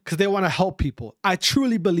vaccine because they want to help people. I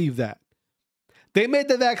truly believe that. They made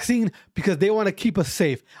the vaccine because they want to keep us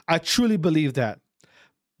safe. I truly believe that.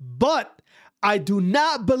 But I do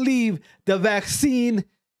not believe the vaccine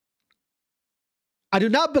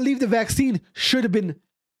should have been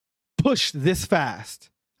pushed this fast.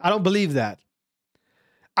 I don't believe that.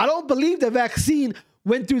 I don't believe the vaccine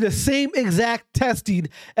went through the same exact testing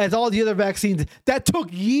as all the other vaccines that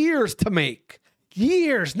took years to make.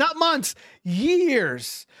 Years, not months,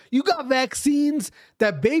 years. You got vaccines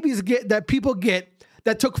that babies get, that people get,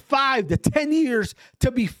 that took 5 to 10 years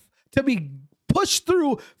to be pushed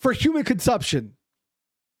through for human consumption.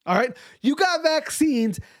 All right? You got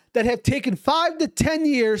vaccines that have taken 5 to 10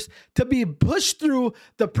 years to be pushed through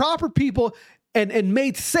the proper people and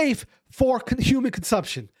made safe for human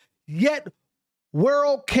consumption. Yet we're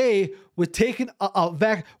okay with taking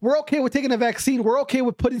we're okay with taking a vaccine. We're okay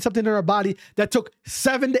with putting something in our body that took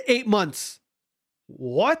 7 to 8 months.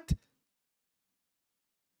 What?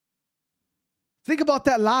 Think about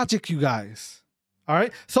that logic, you guys. All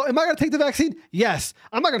right. So am I going to take the vaccine? Yes.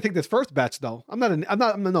 I'm not going to take this first batch though. I'm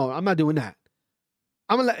not doing that.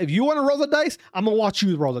 If you want to roll the dice, I'm going to watch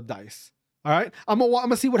you roll the dice. All right. I'm going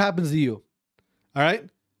to see what happens to you. All right.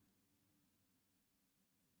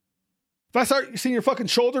 If I start seeing your fucking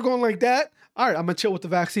shoulder going like that, all right, I'm going to chill with the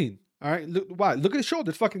vaccine. All right. Look at his shoulder.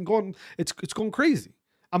 It's fucking going, it's going crazy.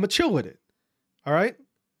 I'm going to chill with it. All right.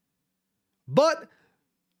 But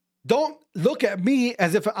don't look at me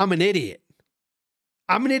as if I'm an idiot.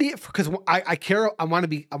 I'm an idiot because I care. I want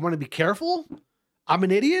to be careful. I'm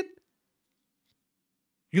an idiot.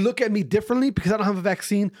 You look at me differently because I don't have a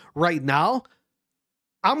vaccine right now.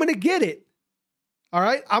 I'm going to get it. All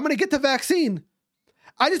right. I'm going to get the vaccine.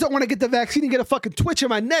 I just don't want to get the vaccine and get a fucking twitch in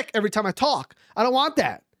my neck every time I talk. I don't want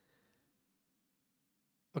that.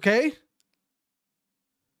 Okay.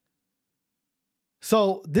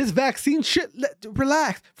 So this vaccine shit,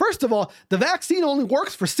 relax. First of all, the vaccine only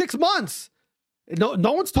works for 6 months. No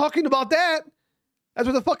one's talking about that. That's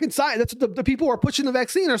what the fucking side. That's what the people who are pushing the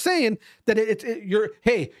vaccine are saying, that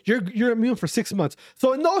you're immune for 6 months.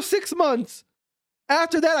 So in those 6 months,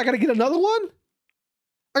 after that, I gotta get another one.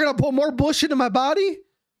 I gotta put more bullshit in my body.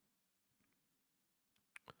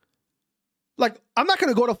 Like, I'm not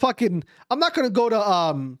gonna go to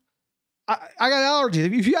I got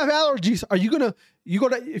allergies. If you have allergies,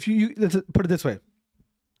 let's put it this way.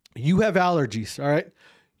 You have allergies, all right?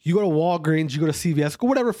 You go to Walgreens, you go to CVS, go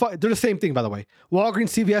whatever. They're the same thing, by the way. Walgreens,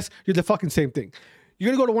 CVS, you're the fucking same thing. You're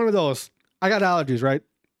going to go to one of those. I got allergies, right?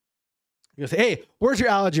 You're going to say, hey, where's your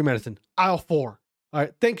allergy medicine? Aisle 4. All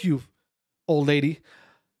right, thank you, old lady.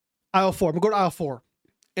 Aisle 4. I'm going to go to aisle 4.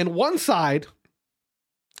 And one side,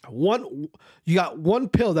 you got one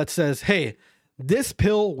pill that says, hey, this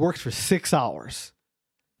pill works for 6 hours.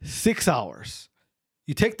 6 hours.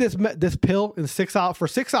 You take this pill in 6 hours. For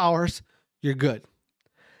 6 hours, you're good.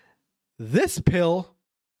 This pill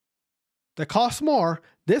that costs more,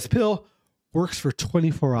 this pill works for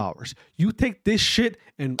 24 hours. You take this shit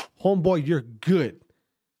and homeboy, you're good.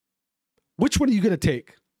 Which one are you going to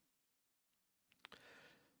take?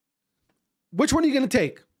 Which one are you going to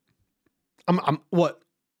take? I'm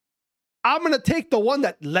going to take the one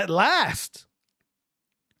that lasts.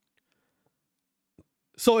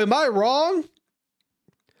 So am I wrong?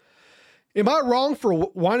 Am I wrong for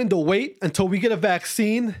wanting to wait until we get a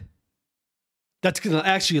vaccine that's going to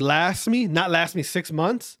actually not last me 6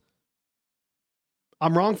 months?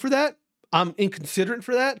 I'm wrong for that. I'm inconsiderate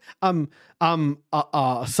for that. I'm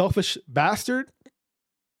a selfish bastard.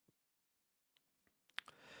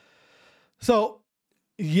 So,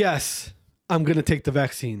 yes, I'm going to take the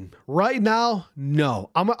vaccine. Right now, no.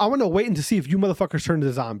 I'm going to wait to see if you motherfuckers turn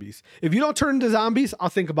into zombies. If you don't turn into zombies, I'll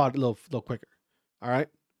think about it a little quicker. All right?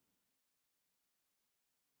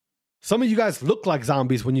 Some of you guys look like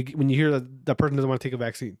zombies when you hear that person doesn't want to take a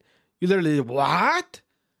vaccine. You literally, what?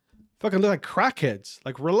 Fucking look like crackheads.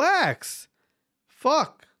 Like, relax.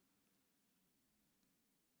 Fuck.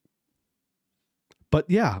 But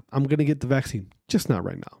yeah, I'm going to get the vaccine. Just not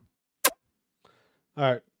right now.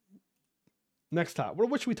 All right. Next topic.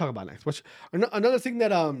 What should we talk about next? Another thing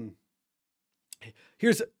that,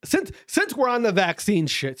 here's, since we're on the vaccine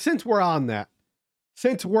shit, since we're on the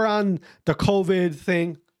COVID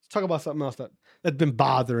thing, talk about something else that's been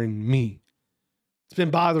bothering me. It's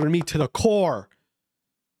been bothering me to the core.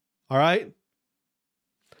 All right.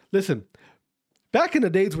 Listen, back in the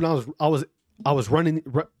days when I was running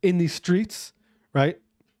in these streets, right?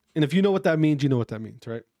 And if you know what that means, you know what that means,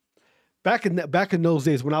 right? Back in those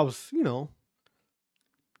days when I was, your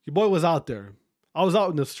boy was out there. I was out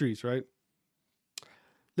in the streets, right?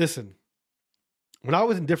 Listen, when I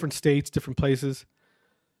was in different states, different places,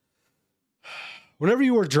 whenever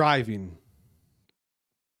you were driving,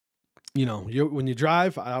 when you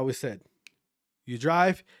drive, I always said, you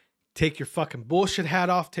drive, take your fucking bullshit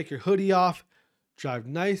hat off, take your hoodie off, drive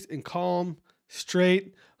nice and calm,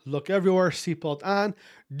 straight, look everywhere, seatbelt on,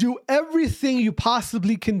 do everything you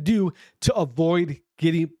possibly can do to avoid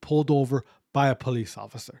getting pulled over by a police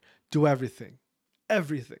officer. Do everything.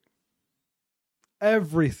 Everything.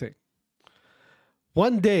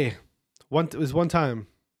 One time,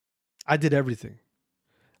 I did everything.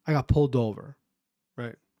 I got pulled over,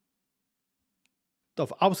 right?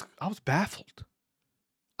 I was baffled.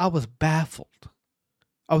 I was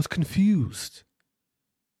confused.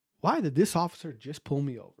 Why did this officer just pull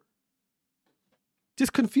me over?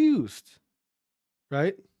 Just confused,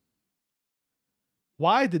 right?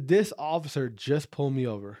 Why did this officer just pull me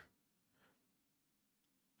over?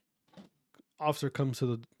 Officer comes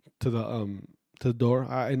to the door,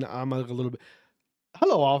 and I'm like a little bit.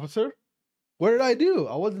 Hello, officer. What did I do?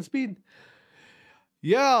 I wasn't speeding.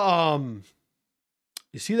 Yeah,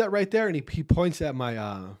 you see that right there? And he points at my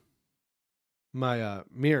mirror,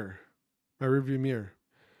 my rearview mirror.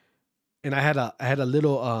 And I had a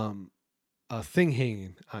little a thing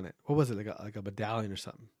hanging on it. What was it? Like a medallion or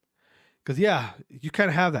something. Because yeah, you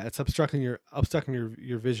kind of have that. It's obstructing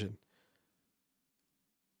your vision.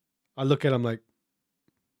 I look at him like,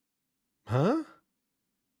 huh?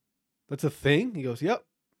 That's a thing? He goes, yep.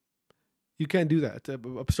 You can't do that. It's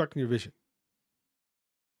obstructing your vision.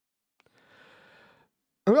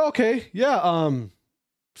 I'm like, okay, yeah.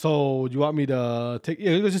 So you want me to take?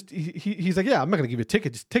 Yeah, he was just he's like, yeah, I'm not gonna give you a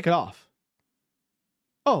ticket. Just take it off.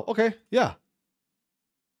 Oh, okay, yeah.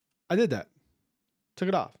 I did that. Took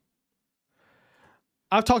it off.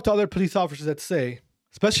 I've talked to other police officers that say,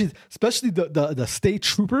 especially the state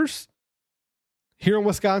troopers here in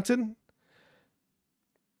Wisconsin,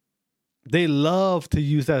 they love to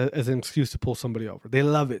use that as an excuse to pull somebody over. They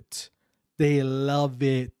love it. They love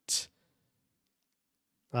it.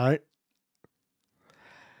 All right.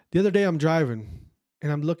 The other day I'm driving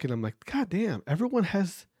and I'm looking, I'm like, God damn,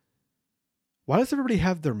 why does everybody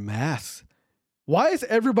have their masks? Why is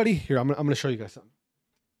everybody here? I'm going to show you guys something.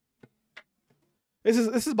 This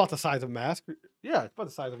is about the size of a mask. Yeah, it's about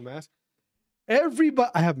the size of a mask.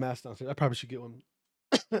 Everybody, I have masks downstairs. I probably should get one.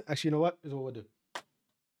 Actually, you know what? This is what we'll do.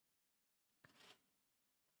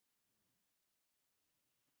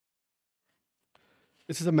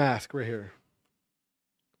 This is a mask right here.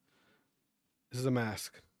 This is a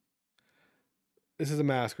mask. This is a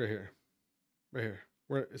mask right here. Right here.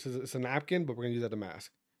 It's a napkin, but we're going to use that as a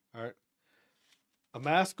mask. All right. A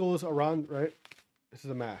mask goes around, right? This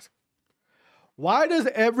is a mask. Why does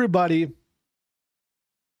everybody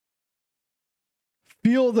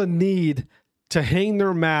feel the need to hang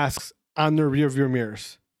their masks on their rear view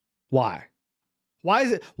mirrors? Why? Why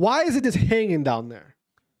is it just hanging down there?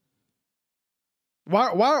 Why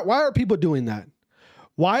are people doing that?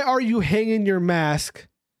 Why are you hanging your mask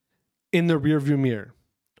in the rear view mirror?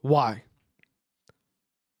 Why?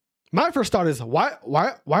 My first thought is why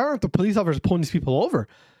aren't the police officers pulling these people over?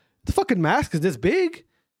 The fucking mask is this big.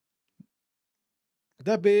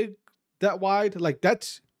 That big, that wide, like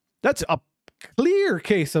that's a clear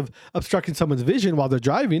case of obstructing someone's vision while they're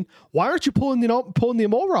driving. Why aren't you pulling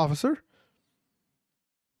them over, officer?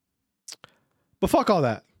 But fuck all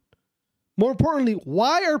that. More importantly,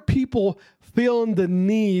 why are people feeling the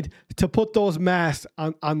need to put those masks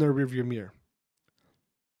on their rearview mirror?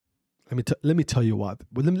 Let me tell you why.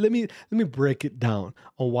 Let me break it down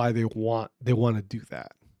on why they want to do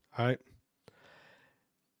that. All right.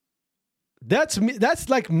 That's me. That's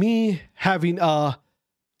like me having a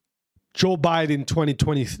Joe Biden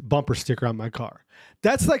 2020 bumper sticker on my car.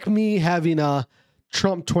 That's like me having a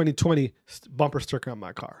Trump 2020 bumper sticker on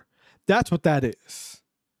my car. That's what that is.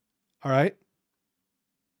 All right.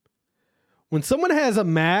 When someone has a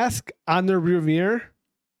mask on their rear mirror,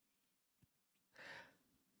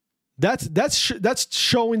 that's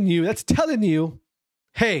showing you, that's telling you,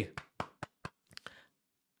 hey,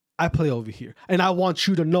 I play over here. And I want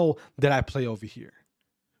you to know that I play over here.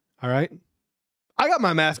 All right? I got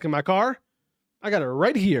my mask in my car. I got it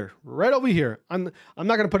right here, right over here. I'm not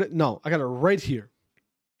going to put it, no, I got it right here.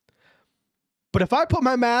 But if I put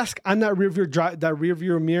my mask on that rear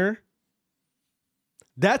view mirror,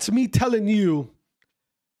 that's me telling you,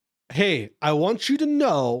 hey, I want you to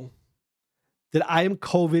know that I am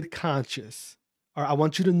COVID conscious. Or I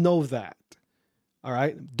want you to know that. All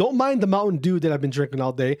right. Don't mind the Mountain Dew that I've been drinking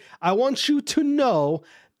all day. I want you to know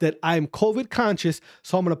that I'm COVID conscious.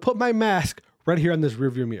 So I'm going to put my mask right here on this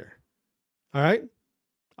rearview mirror. All right.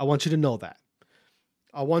 I want you to know that.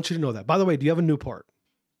 I want you to know that. By the way, do you have a Newport?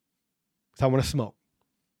 Because I want to smoke.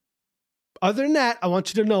 Other than that, I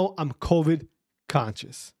want you to know I'm COVID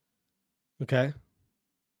conscious. Okay.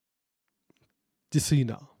 Just so you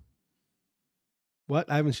know. What?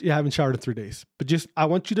 I haven't showered in 3 days. But I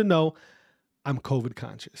want you to know I'm COVID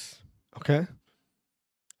conscious, okay?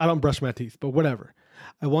 I don't brush my teeth, but whatever.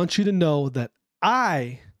 I want you to know that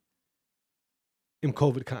I am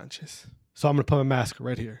COVID conscious. So I'm going to put my mask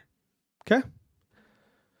right here, okay?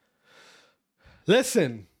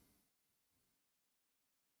 Listen,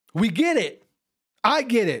 we get it. I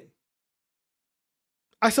get it.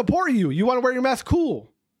 I support you. You want to wear your mask?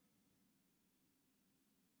 Cool.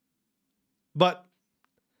 But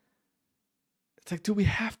it's like, do we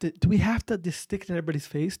have to just stick it in everybody's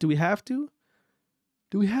face? Do we have to?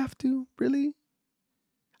 Do we have to? Really?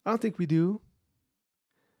 I don't think we do.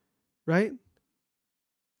 Right?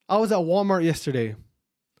 I was at Walmart yesterday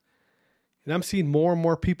and I'm seeing more and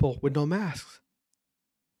more people with no masks.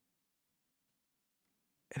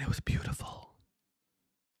 And it was beautiful.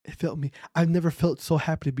 It felt me. I've never felt so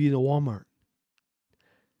happy to be in a Walmart.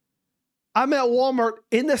 I'm at Walmart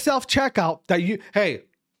in the self-checkout hey,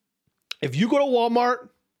 if you go to Walmart,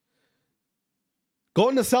 go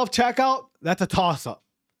in the self-checkout, that's a toss-up.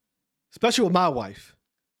 Especially with my wife.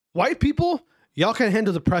 White people, y'all can't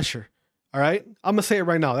handle the pressure. All right? I'm going to say it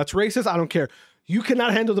right now. That's racist. I don't care. You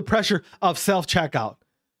cannot handle the pressure of self-checkout.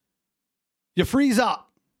 You freeze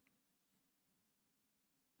up.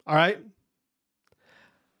 All right.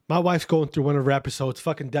 My wife's going through one of her episodes,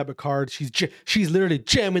 fucking debit card. She's literally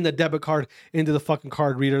jamming the debit card into the fucking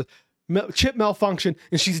card reader. Chip malfunction,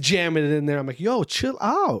 and she's jamming it in there. I'm like, yo, chill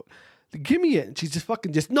out. Give me it. And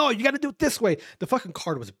she's no, you got to do it this way. The fucking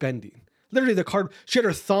card was bending. Literally, the card, she had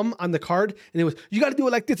her thumb on the card, and it was, you got to do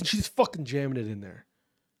it like this, and she's fucking jamming it in there.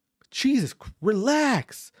 Jesus,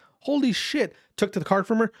 relax. Holy shit. Took the card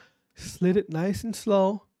from her, slid it nice and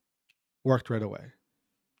slow, worked right away.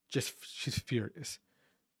 She's furious.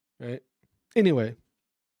 Right? Anyway.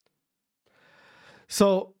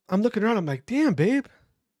 So I'm looking around, I'm like, damn, babe.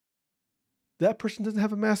 That person doesn't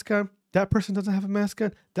have a mask on. That person doesn't have a mask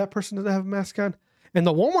on. That person doesn't have a mask on. And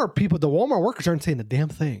the Walmart people, the Walmart workers aren't saying a damn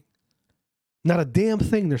thing. Not a damn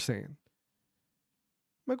thing they're saying.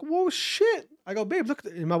 I'm like, whoa, shit. I go, babe, look.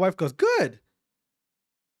 And my wife goes, good.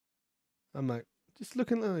 I'm like, just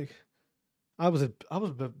looking like, I was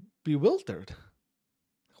bewildered.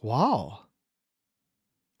 Wow.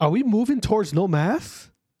 Are we moving towards no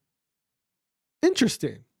masks?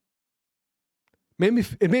 Interesting.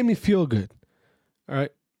 It made me feel good. All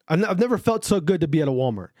right. I've never felt so good to be at a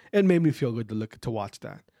Walmart. It made me feel good to watch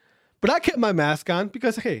that. But I kept my mask on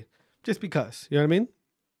because, hey, just because. You know what I mean?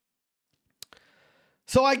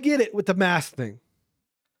 So I get it with the mask thing.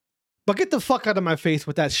 But get the fuck out of my face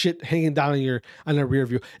with that shit hanging down on the rear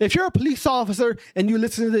view. If you're a police officer and you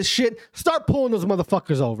listen to this shit, start pulling those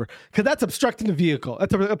motherfuckers over. Because that's obstructing the vehicle.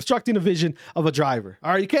 That's obstructing the vision of a driver.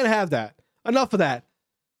 All right? You can't have that. Enough of that.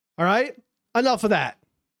 All right? Enough of that.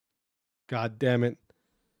 God damn it.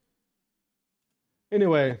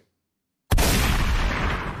 Anyway.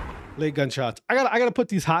 Late gunshots. I gotta put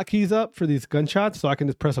these hotkeys up for these gunshots so I can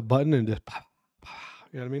just press a button and just,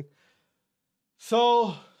 you know what I mean?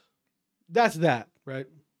 So that's that, right?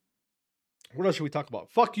 What else should we talk about?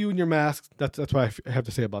 Fuck you and your masks. That's what I have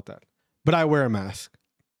to say about that. But I wear a mask.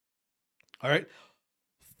 All right?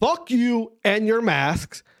 Fuck you and your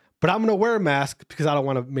masks, but I'm gonna wear a mask because I don't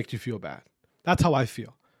want to make you feel bad. That's how I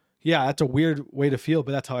feel. Yeah, that's a weird way to feel,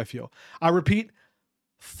 but that's how I feel. I repeat,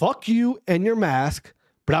 fuck you and your mask,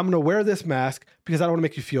 but I'm going to wear this mask because I don't want to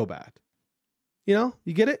make you feel bad. You know,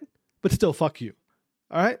 you get it? But still, fuck you.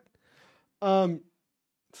 All right?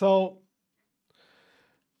 So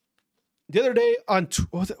the other day on,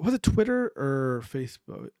 was it Twitter or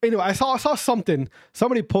Facebook? Anyway, I saw something.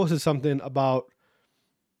 Somebody posted something about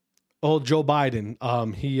old Joe Biden.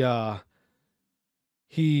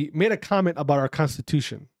 He made a comment about our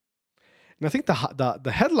Constitution. And I think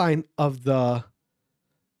the headline of the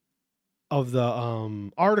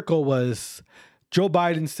article was Joe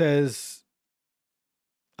Biden says,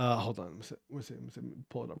 hold on, let me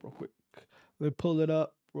pull it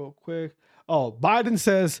up real quick. Oh, Biden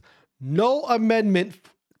says no amendment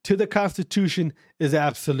to the Constitution is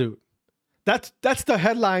absolute. That's the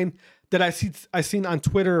headline that I seen on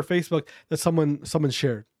Twitter or Facebook that someone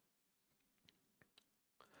shared.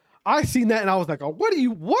 I seen that and I was like, oh,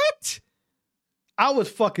 what? I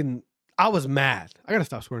was mad. I gotta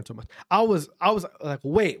stop swearing so much. I was like,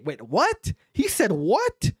 wait, what? He said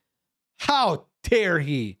what? How dare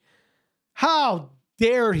he? How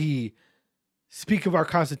dare he speak of our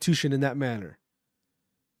Constitution in that manner?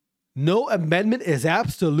 No amendment is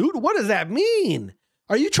absolute? What does that mean?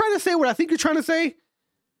 Are you trying to say what I think you're trying to say?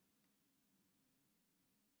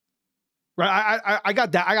 Right, I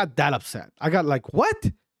got that upset. I got like,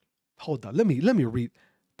 what? Hold on, let me read.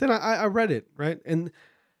 Then I read it, right? And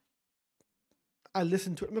I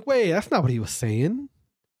listened to it. I'm like, wait, that's not what he was saying.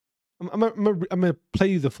 I'm gonna play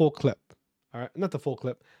you the full clip. All right, not the full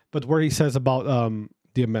clip, but where he says about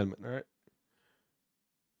the amendment. All right.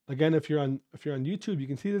 Again, if you're on YouTube, you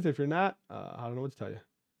can see this. If you're not, I don't know what to tell you.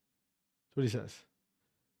 That's what he says.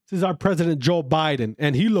 This is our President Joe Biden,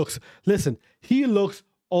 and he looks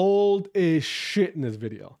old as shit in this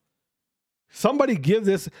video. Somebody give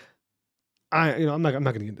this. I'm not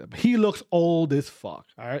gonna get that. But he looks old as fuck.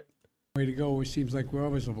 All right. Way to go. It seems like we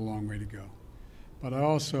always have a long way to go. But I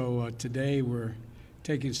also today we're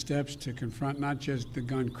taking steps to confront not just the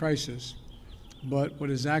gun crisis, but what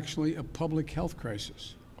is actually a public health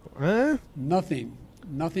crisis. Nothing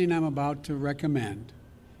I'm about to recommend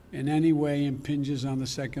in any way impinges on the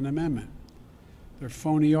Second Amendment. They're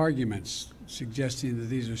phony arguments suggesting that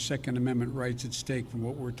these are Second Amendment rights at stake from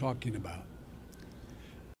what we're talking about.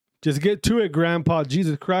 Just get to it, Grandpa.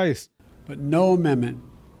 Jesus Christ. But no amendment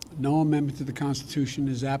to the Constitution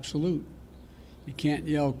is absolute. You can't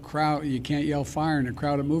yell fire in a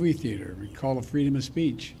crowded movie theater. We call it freedom of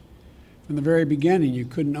speech. From the very beginning, you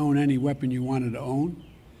couldn't own any weapon you wanted to own.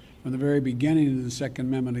 From the very beginning the Second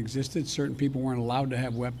Amendment existed, certain people weren't allowed to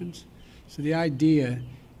have weapons. So the idea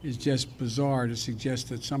is just bizarre to suggest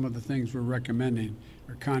that some of the things we're recommending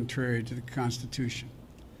are contrary to the Constitution.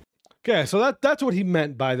 Okay, so that's what he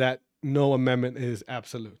meant by that. No amendment is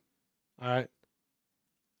absolute. All right,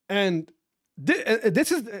 and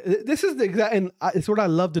this is the exact, and it's what I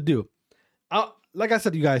love to do. Like I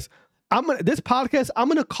said, you guys, this podcast, I'm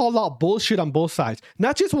gonna call out bullshit on both sides,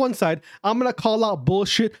 not just one side. I'm gonna call out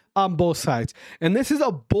bullshit on both sides, and this is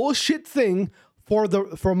a bullshit thing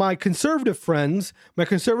for my conservative friends, my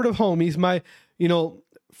conservative homies,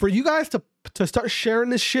 for you guys to start sharing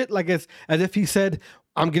this shit like as if he said,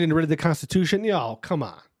 I'm getting rid of the Constitution. Yo, come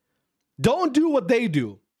on. Don't do what they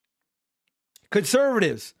do.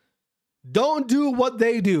 Conservatives, don't do what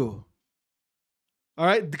they do. All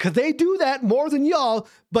right? Because they do that more than y'all,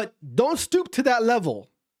 but don't stoop to that level.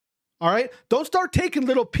 All right? Don't start taking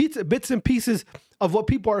little bits and pieces of what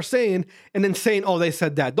people are saying and then saying, oh, they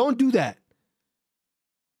said that. Don't do that.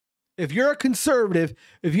 If you're a conservative,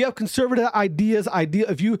 if you have conservative ideas,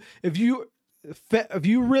 if you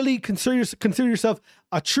really consider yourself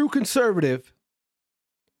a true conservative,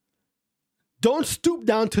 don't stoop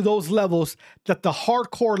down to those levels that the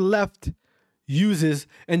hardcore left uses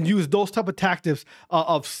and use those type of tactics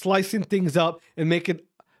of slicing things up and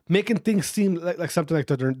making things seem like something like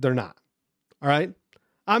they're not. All right?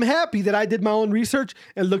 I'm happy that I did my own research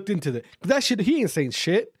and looked into it. That shit, he ain't saying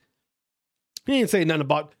shit. He ain't saying nothing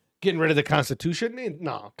about getting rid of the Constitution.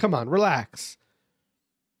 No, come on, relax.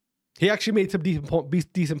 He actually made some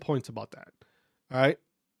decent points about that. All right.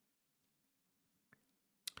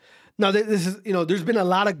 Now this is, there's been a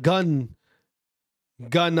lot of gun.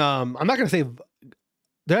 I'm not gonna say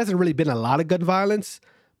there hasn't really been a lot of gun violence,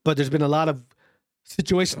 but there's been a lot of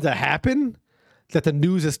situations that happen that the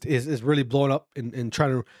news is really blowing up and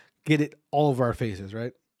trying to get it all over our faces.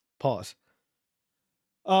 Right. Pause.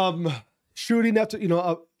 Shooting after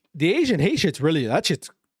the Asian hate shit's really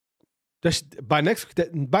by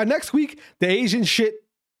next week the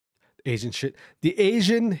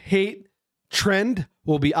Asian hate trend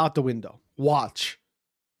will be out the window. Watch.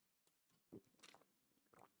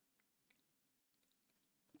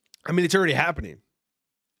 I mean, it's already happening.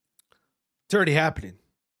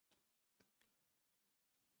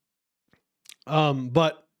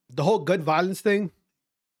 But the whole gun violence thing.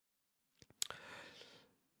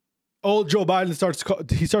 Old Joe Biden starts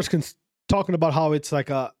talking about how it's like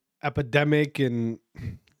a epidemic, and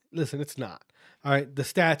listen, it's not. All right, the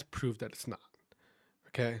stats prove that it's not.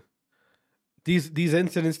 Okay, these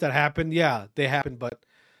incidents that happen, yeah, they happen, but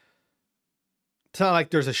it's not like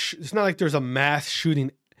there's a mass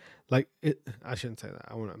shooting. Like it, I shouldn't say that.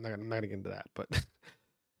 I'm not gonna get into that. But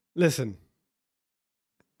listen,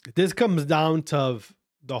 this comes down to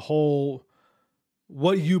the whole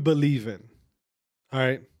what you believe in. All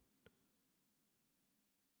right.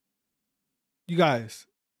 You guys,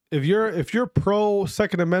 if you're pro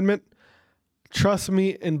Second Amendment, trust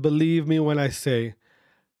me and believe me when I say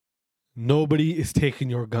nobody is taking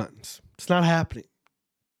your guns. It's not happening.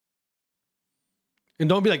 And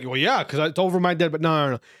don't be like, well, yeah, because it's over my dead. But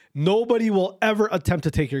no. Nobody will ever attempt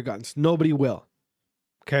to take your guns. Nobody will.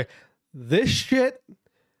 Okay? This shit,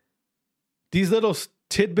 these little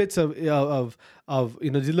tidbits of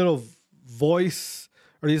these little voice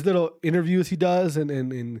or these little interviews he does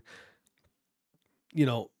and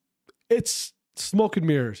it's smoke and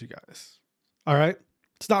mirrors, you guys. All right?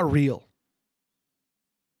 It's not real.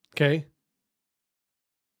 Okay?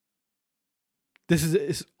 This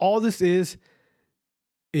is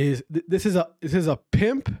a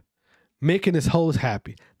pimp making his hoes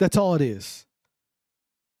happy. That's all it is.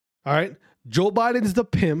 All right? Joe Biden is the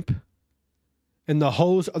pimp and the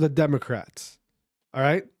hoes are the Democrats. All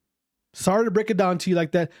right? Sorry to break it down to you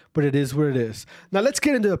like that, but it is what it is. Now let's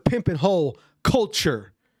get into the pimp and hoe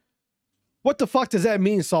culture. What the fuck does that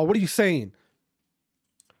mean, Saul? What are you saying?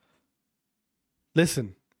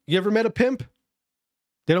 Listen, you ever met a pimp?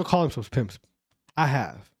 They don't call themselves pimps. I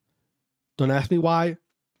have. Don't ask me why.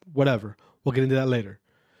 Whatever. We'll get into that later.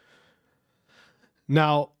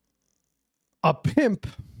 Now, a pimp,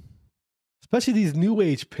 especially these new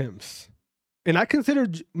age pimps, and I consider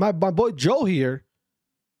my boy Joe here,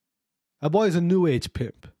 my boy is a new age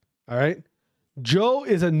pimp. All right? Joe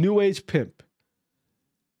is a new age pimp.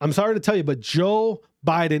 I'm sorry to tell you, but Joe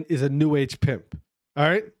Biden is a new age pimp. All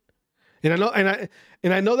right? And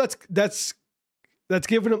I know that's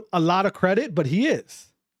giving him a lot of credit, but he is.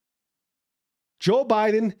 Joe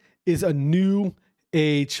Biden is a new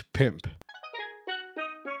age pimp.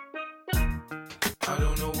 I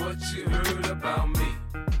don't know what you heard about me.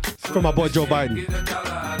 From my boy Joe Biden.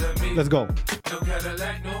 Let's go. No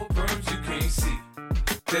Cadillac, no perms you can't see.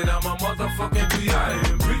 Then I'm a motherfucking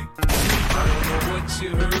B.I.M.B.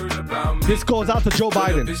 This goes out to Joe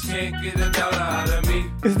Biden. This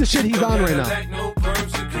is the shit he's on right now.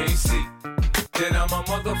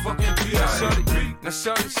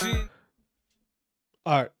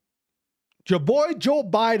 All right. Your boy Joe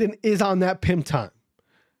Biden is on that pimp time.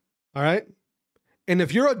 All right. And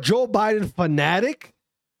if you're a Joe Biden fanatic,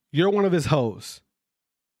 you're one of his hoes.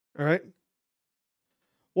 All right.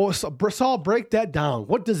 Well, so Saul, break that down.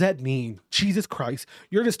 What does that mean? Jesus Christ.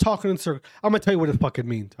 You're just talking in circles. I'm going to tell you what it fucking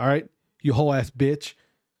means. All right. You whole ass bitch.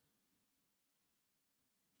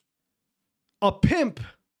 A pimp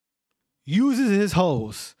uses his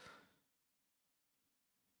hoes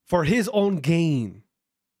for his own gain.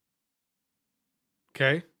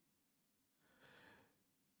 Okay?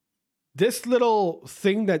 This little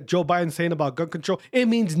thing that Joe Biden's saying about gun control, it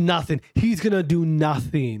means nothing. He's going to do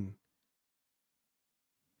nothing.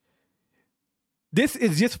 This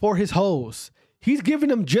is just for his hoes. He's giving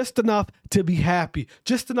them just enough to be happy.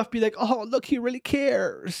 Just enough to be like, oh, look, he really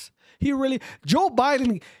cares. Joe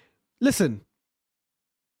Biden, listen.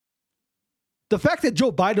 The fact that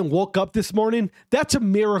Joe Biden woke up this morning, that's a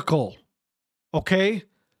miracle. Okay?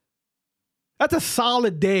 That's a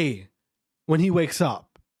solid day when he wakes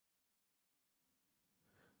up.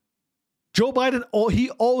 Joe Biden,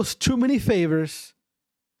 he owes too many favors.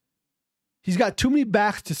 He's got too many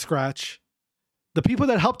backs to scratch. The people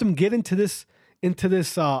that helped him get into this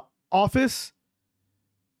office,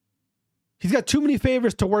 he's got too many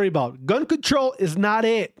favors to worry about. Gun control is not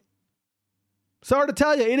it. Sorry to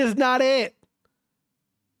tell you, it is not it.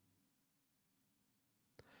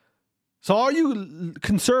 So all you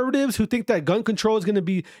conservatives who think that gun control is going to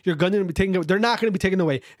be, your gun going to be taken away, they're not going to be taken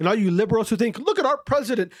away. And all you liberals who think, look at our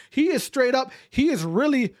president, he is straight up, he is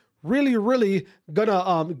really going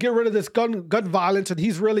to get rid of this gun violence, and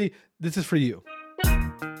this is for you.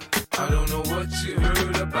 I don't know what you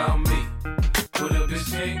heard about me, but a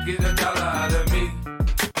bitch can't get $1 out of me.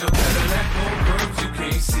 No Cadillac, no birds you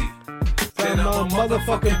can't see. Then I'm a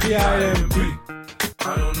motherfucking PIMP.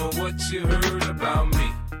 I don't know what you heard about me.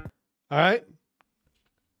 All right.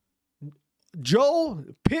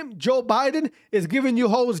 Pimp Joe Biden is giving you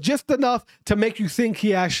hoes just enough to make you think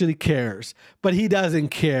he actually cares. But he doesn't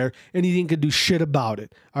care, and he ain't gonna do shit about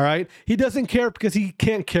it. All right? He doesn't care because he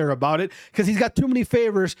can't care about it, because he's got too many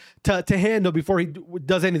favors to handle before he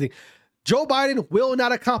does anything. Joe Biden will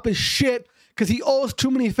not accomplish shit because he owes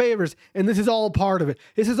too many favors, and this is all a part of it.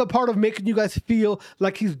 This is a part of making you guys feel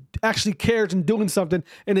like he actually cares and doing something,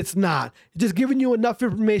 and it's not. It's just giving you enough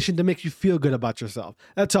information to make you feel good about yourself.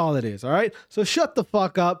 That's all it is, all right? So shut the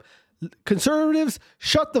fuck up. Conservatives,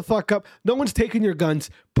 shut the fuck up. No one's taking your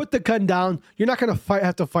guns. Put the gun down. You're not going to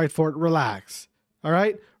have to fight for it. Relax, all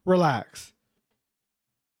right? Relax.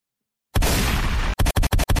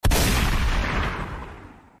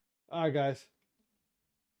 All right, guys.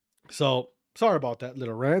 So sorry about that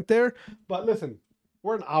little rant there, but listen,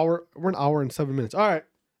 we're an hour and 7 minutes. All right,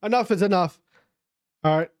 enough is enough.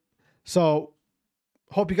 All right, so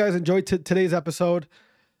hope you guys enjoyed today's episode.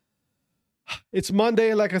 It's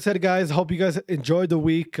Monday, like I said, guys. Hope you guys enjoyed the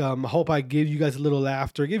week. Hope I gave you guys a little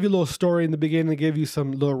laughter, gave you a little story in the beginning, gave you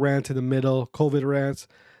some little rant in the middle, COVID rants,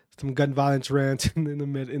 some gun violence rants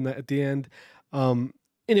at the end.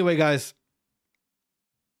 Anyway, guys.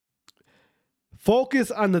 Focus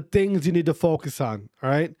on the things you need to focus on, all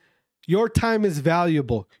right? Your time is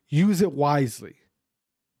valuable. Use it wisely,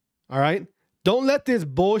 all right? Don't let this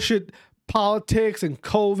bullshit politics and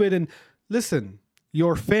COVID and listen,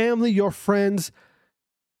 your family, your friends,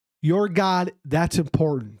 your God, that's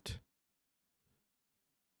important.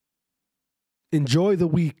 Enjoy the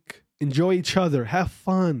week. Enjoy each other. Have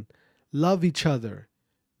fun. Love each other.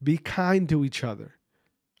 Be kind to each other.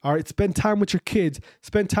 All right, spend time with your kids.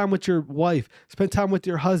 Spend time with your wife. Spend time with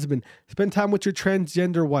your husband. Spend time with your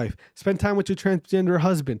transgender wife. Spend time with your transgender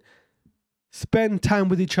husband. Spend time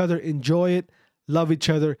with each other. Enjoy it. Love each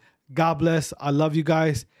other. God bless. I love you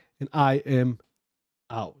guys, and I am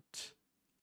out.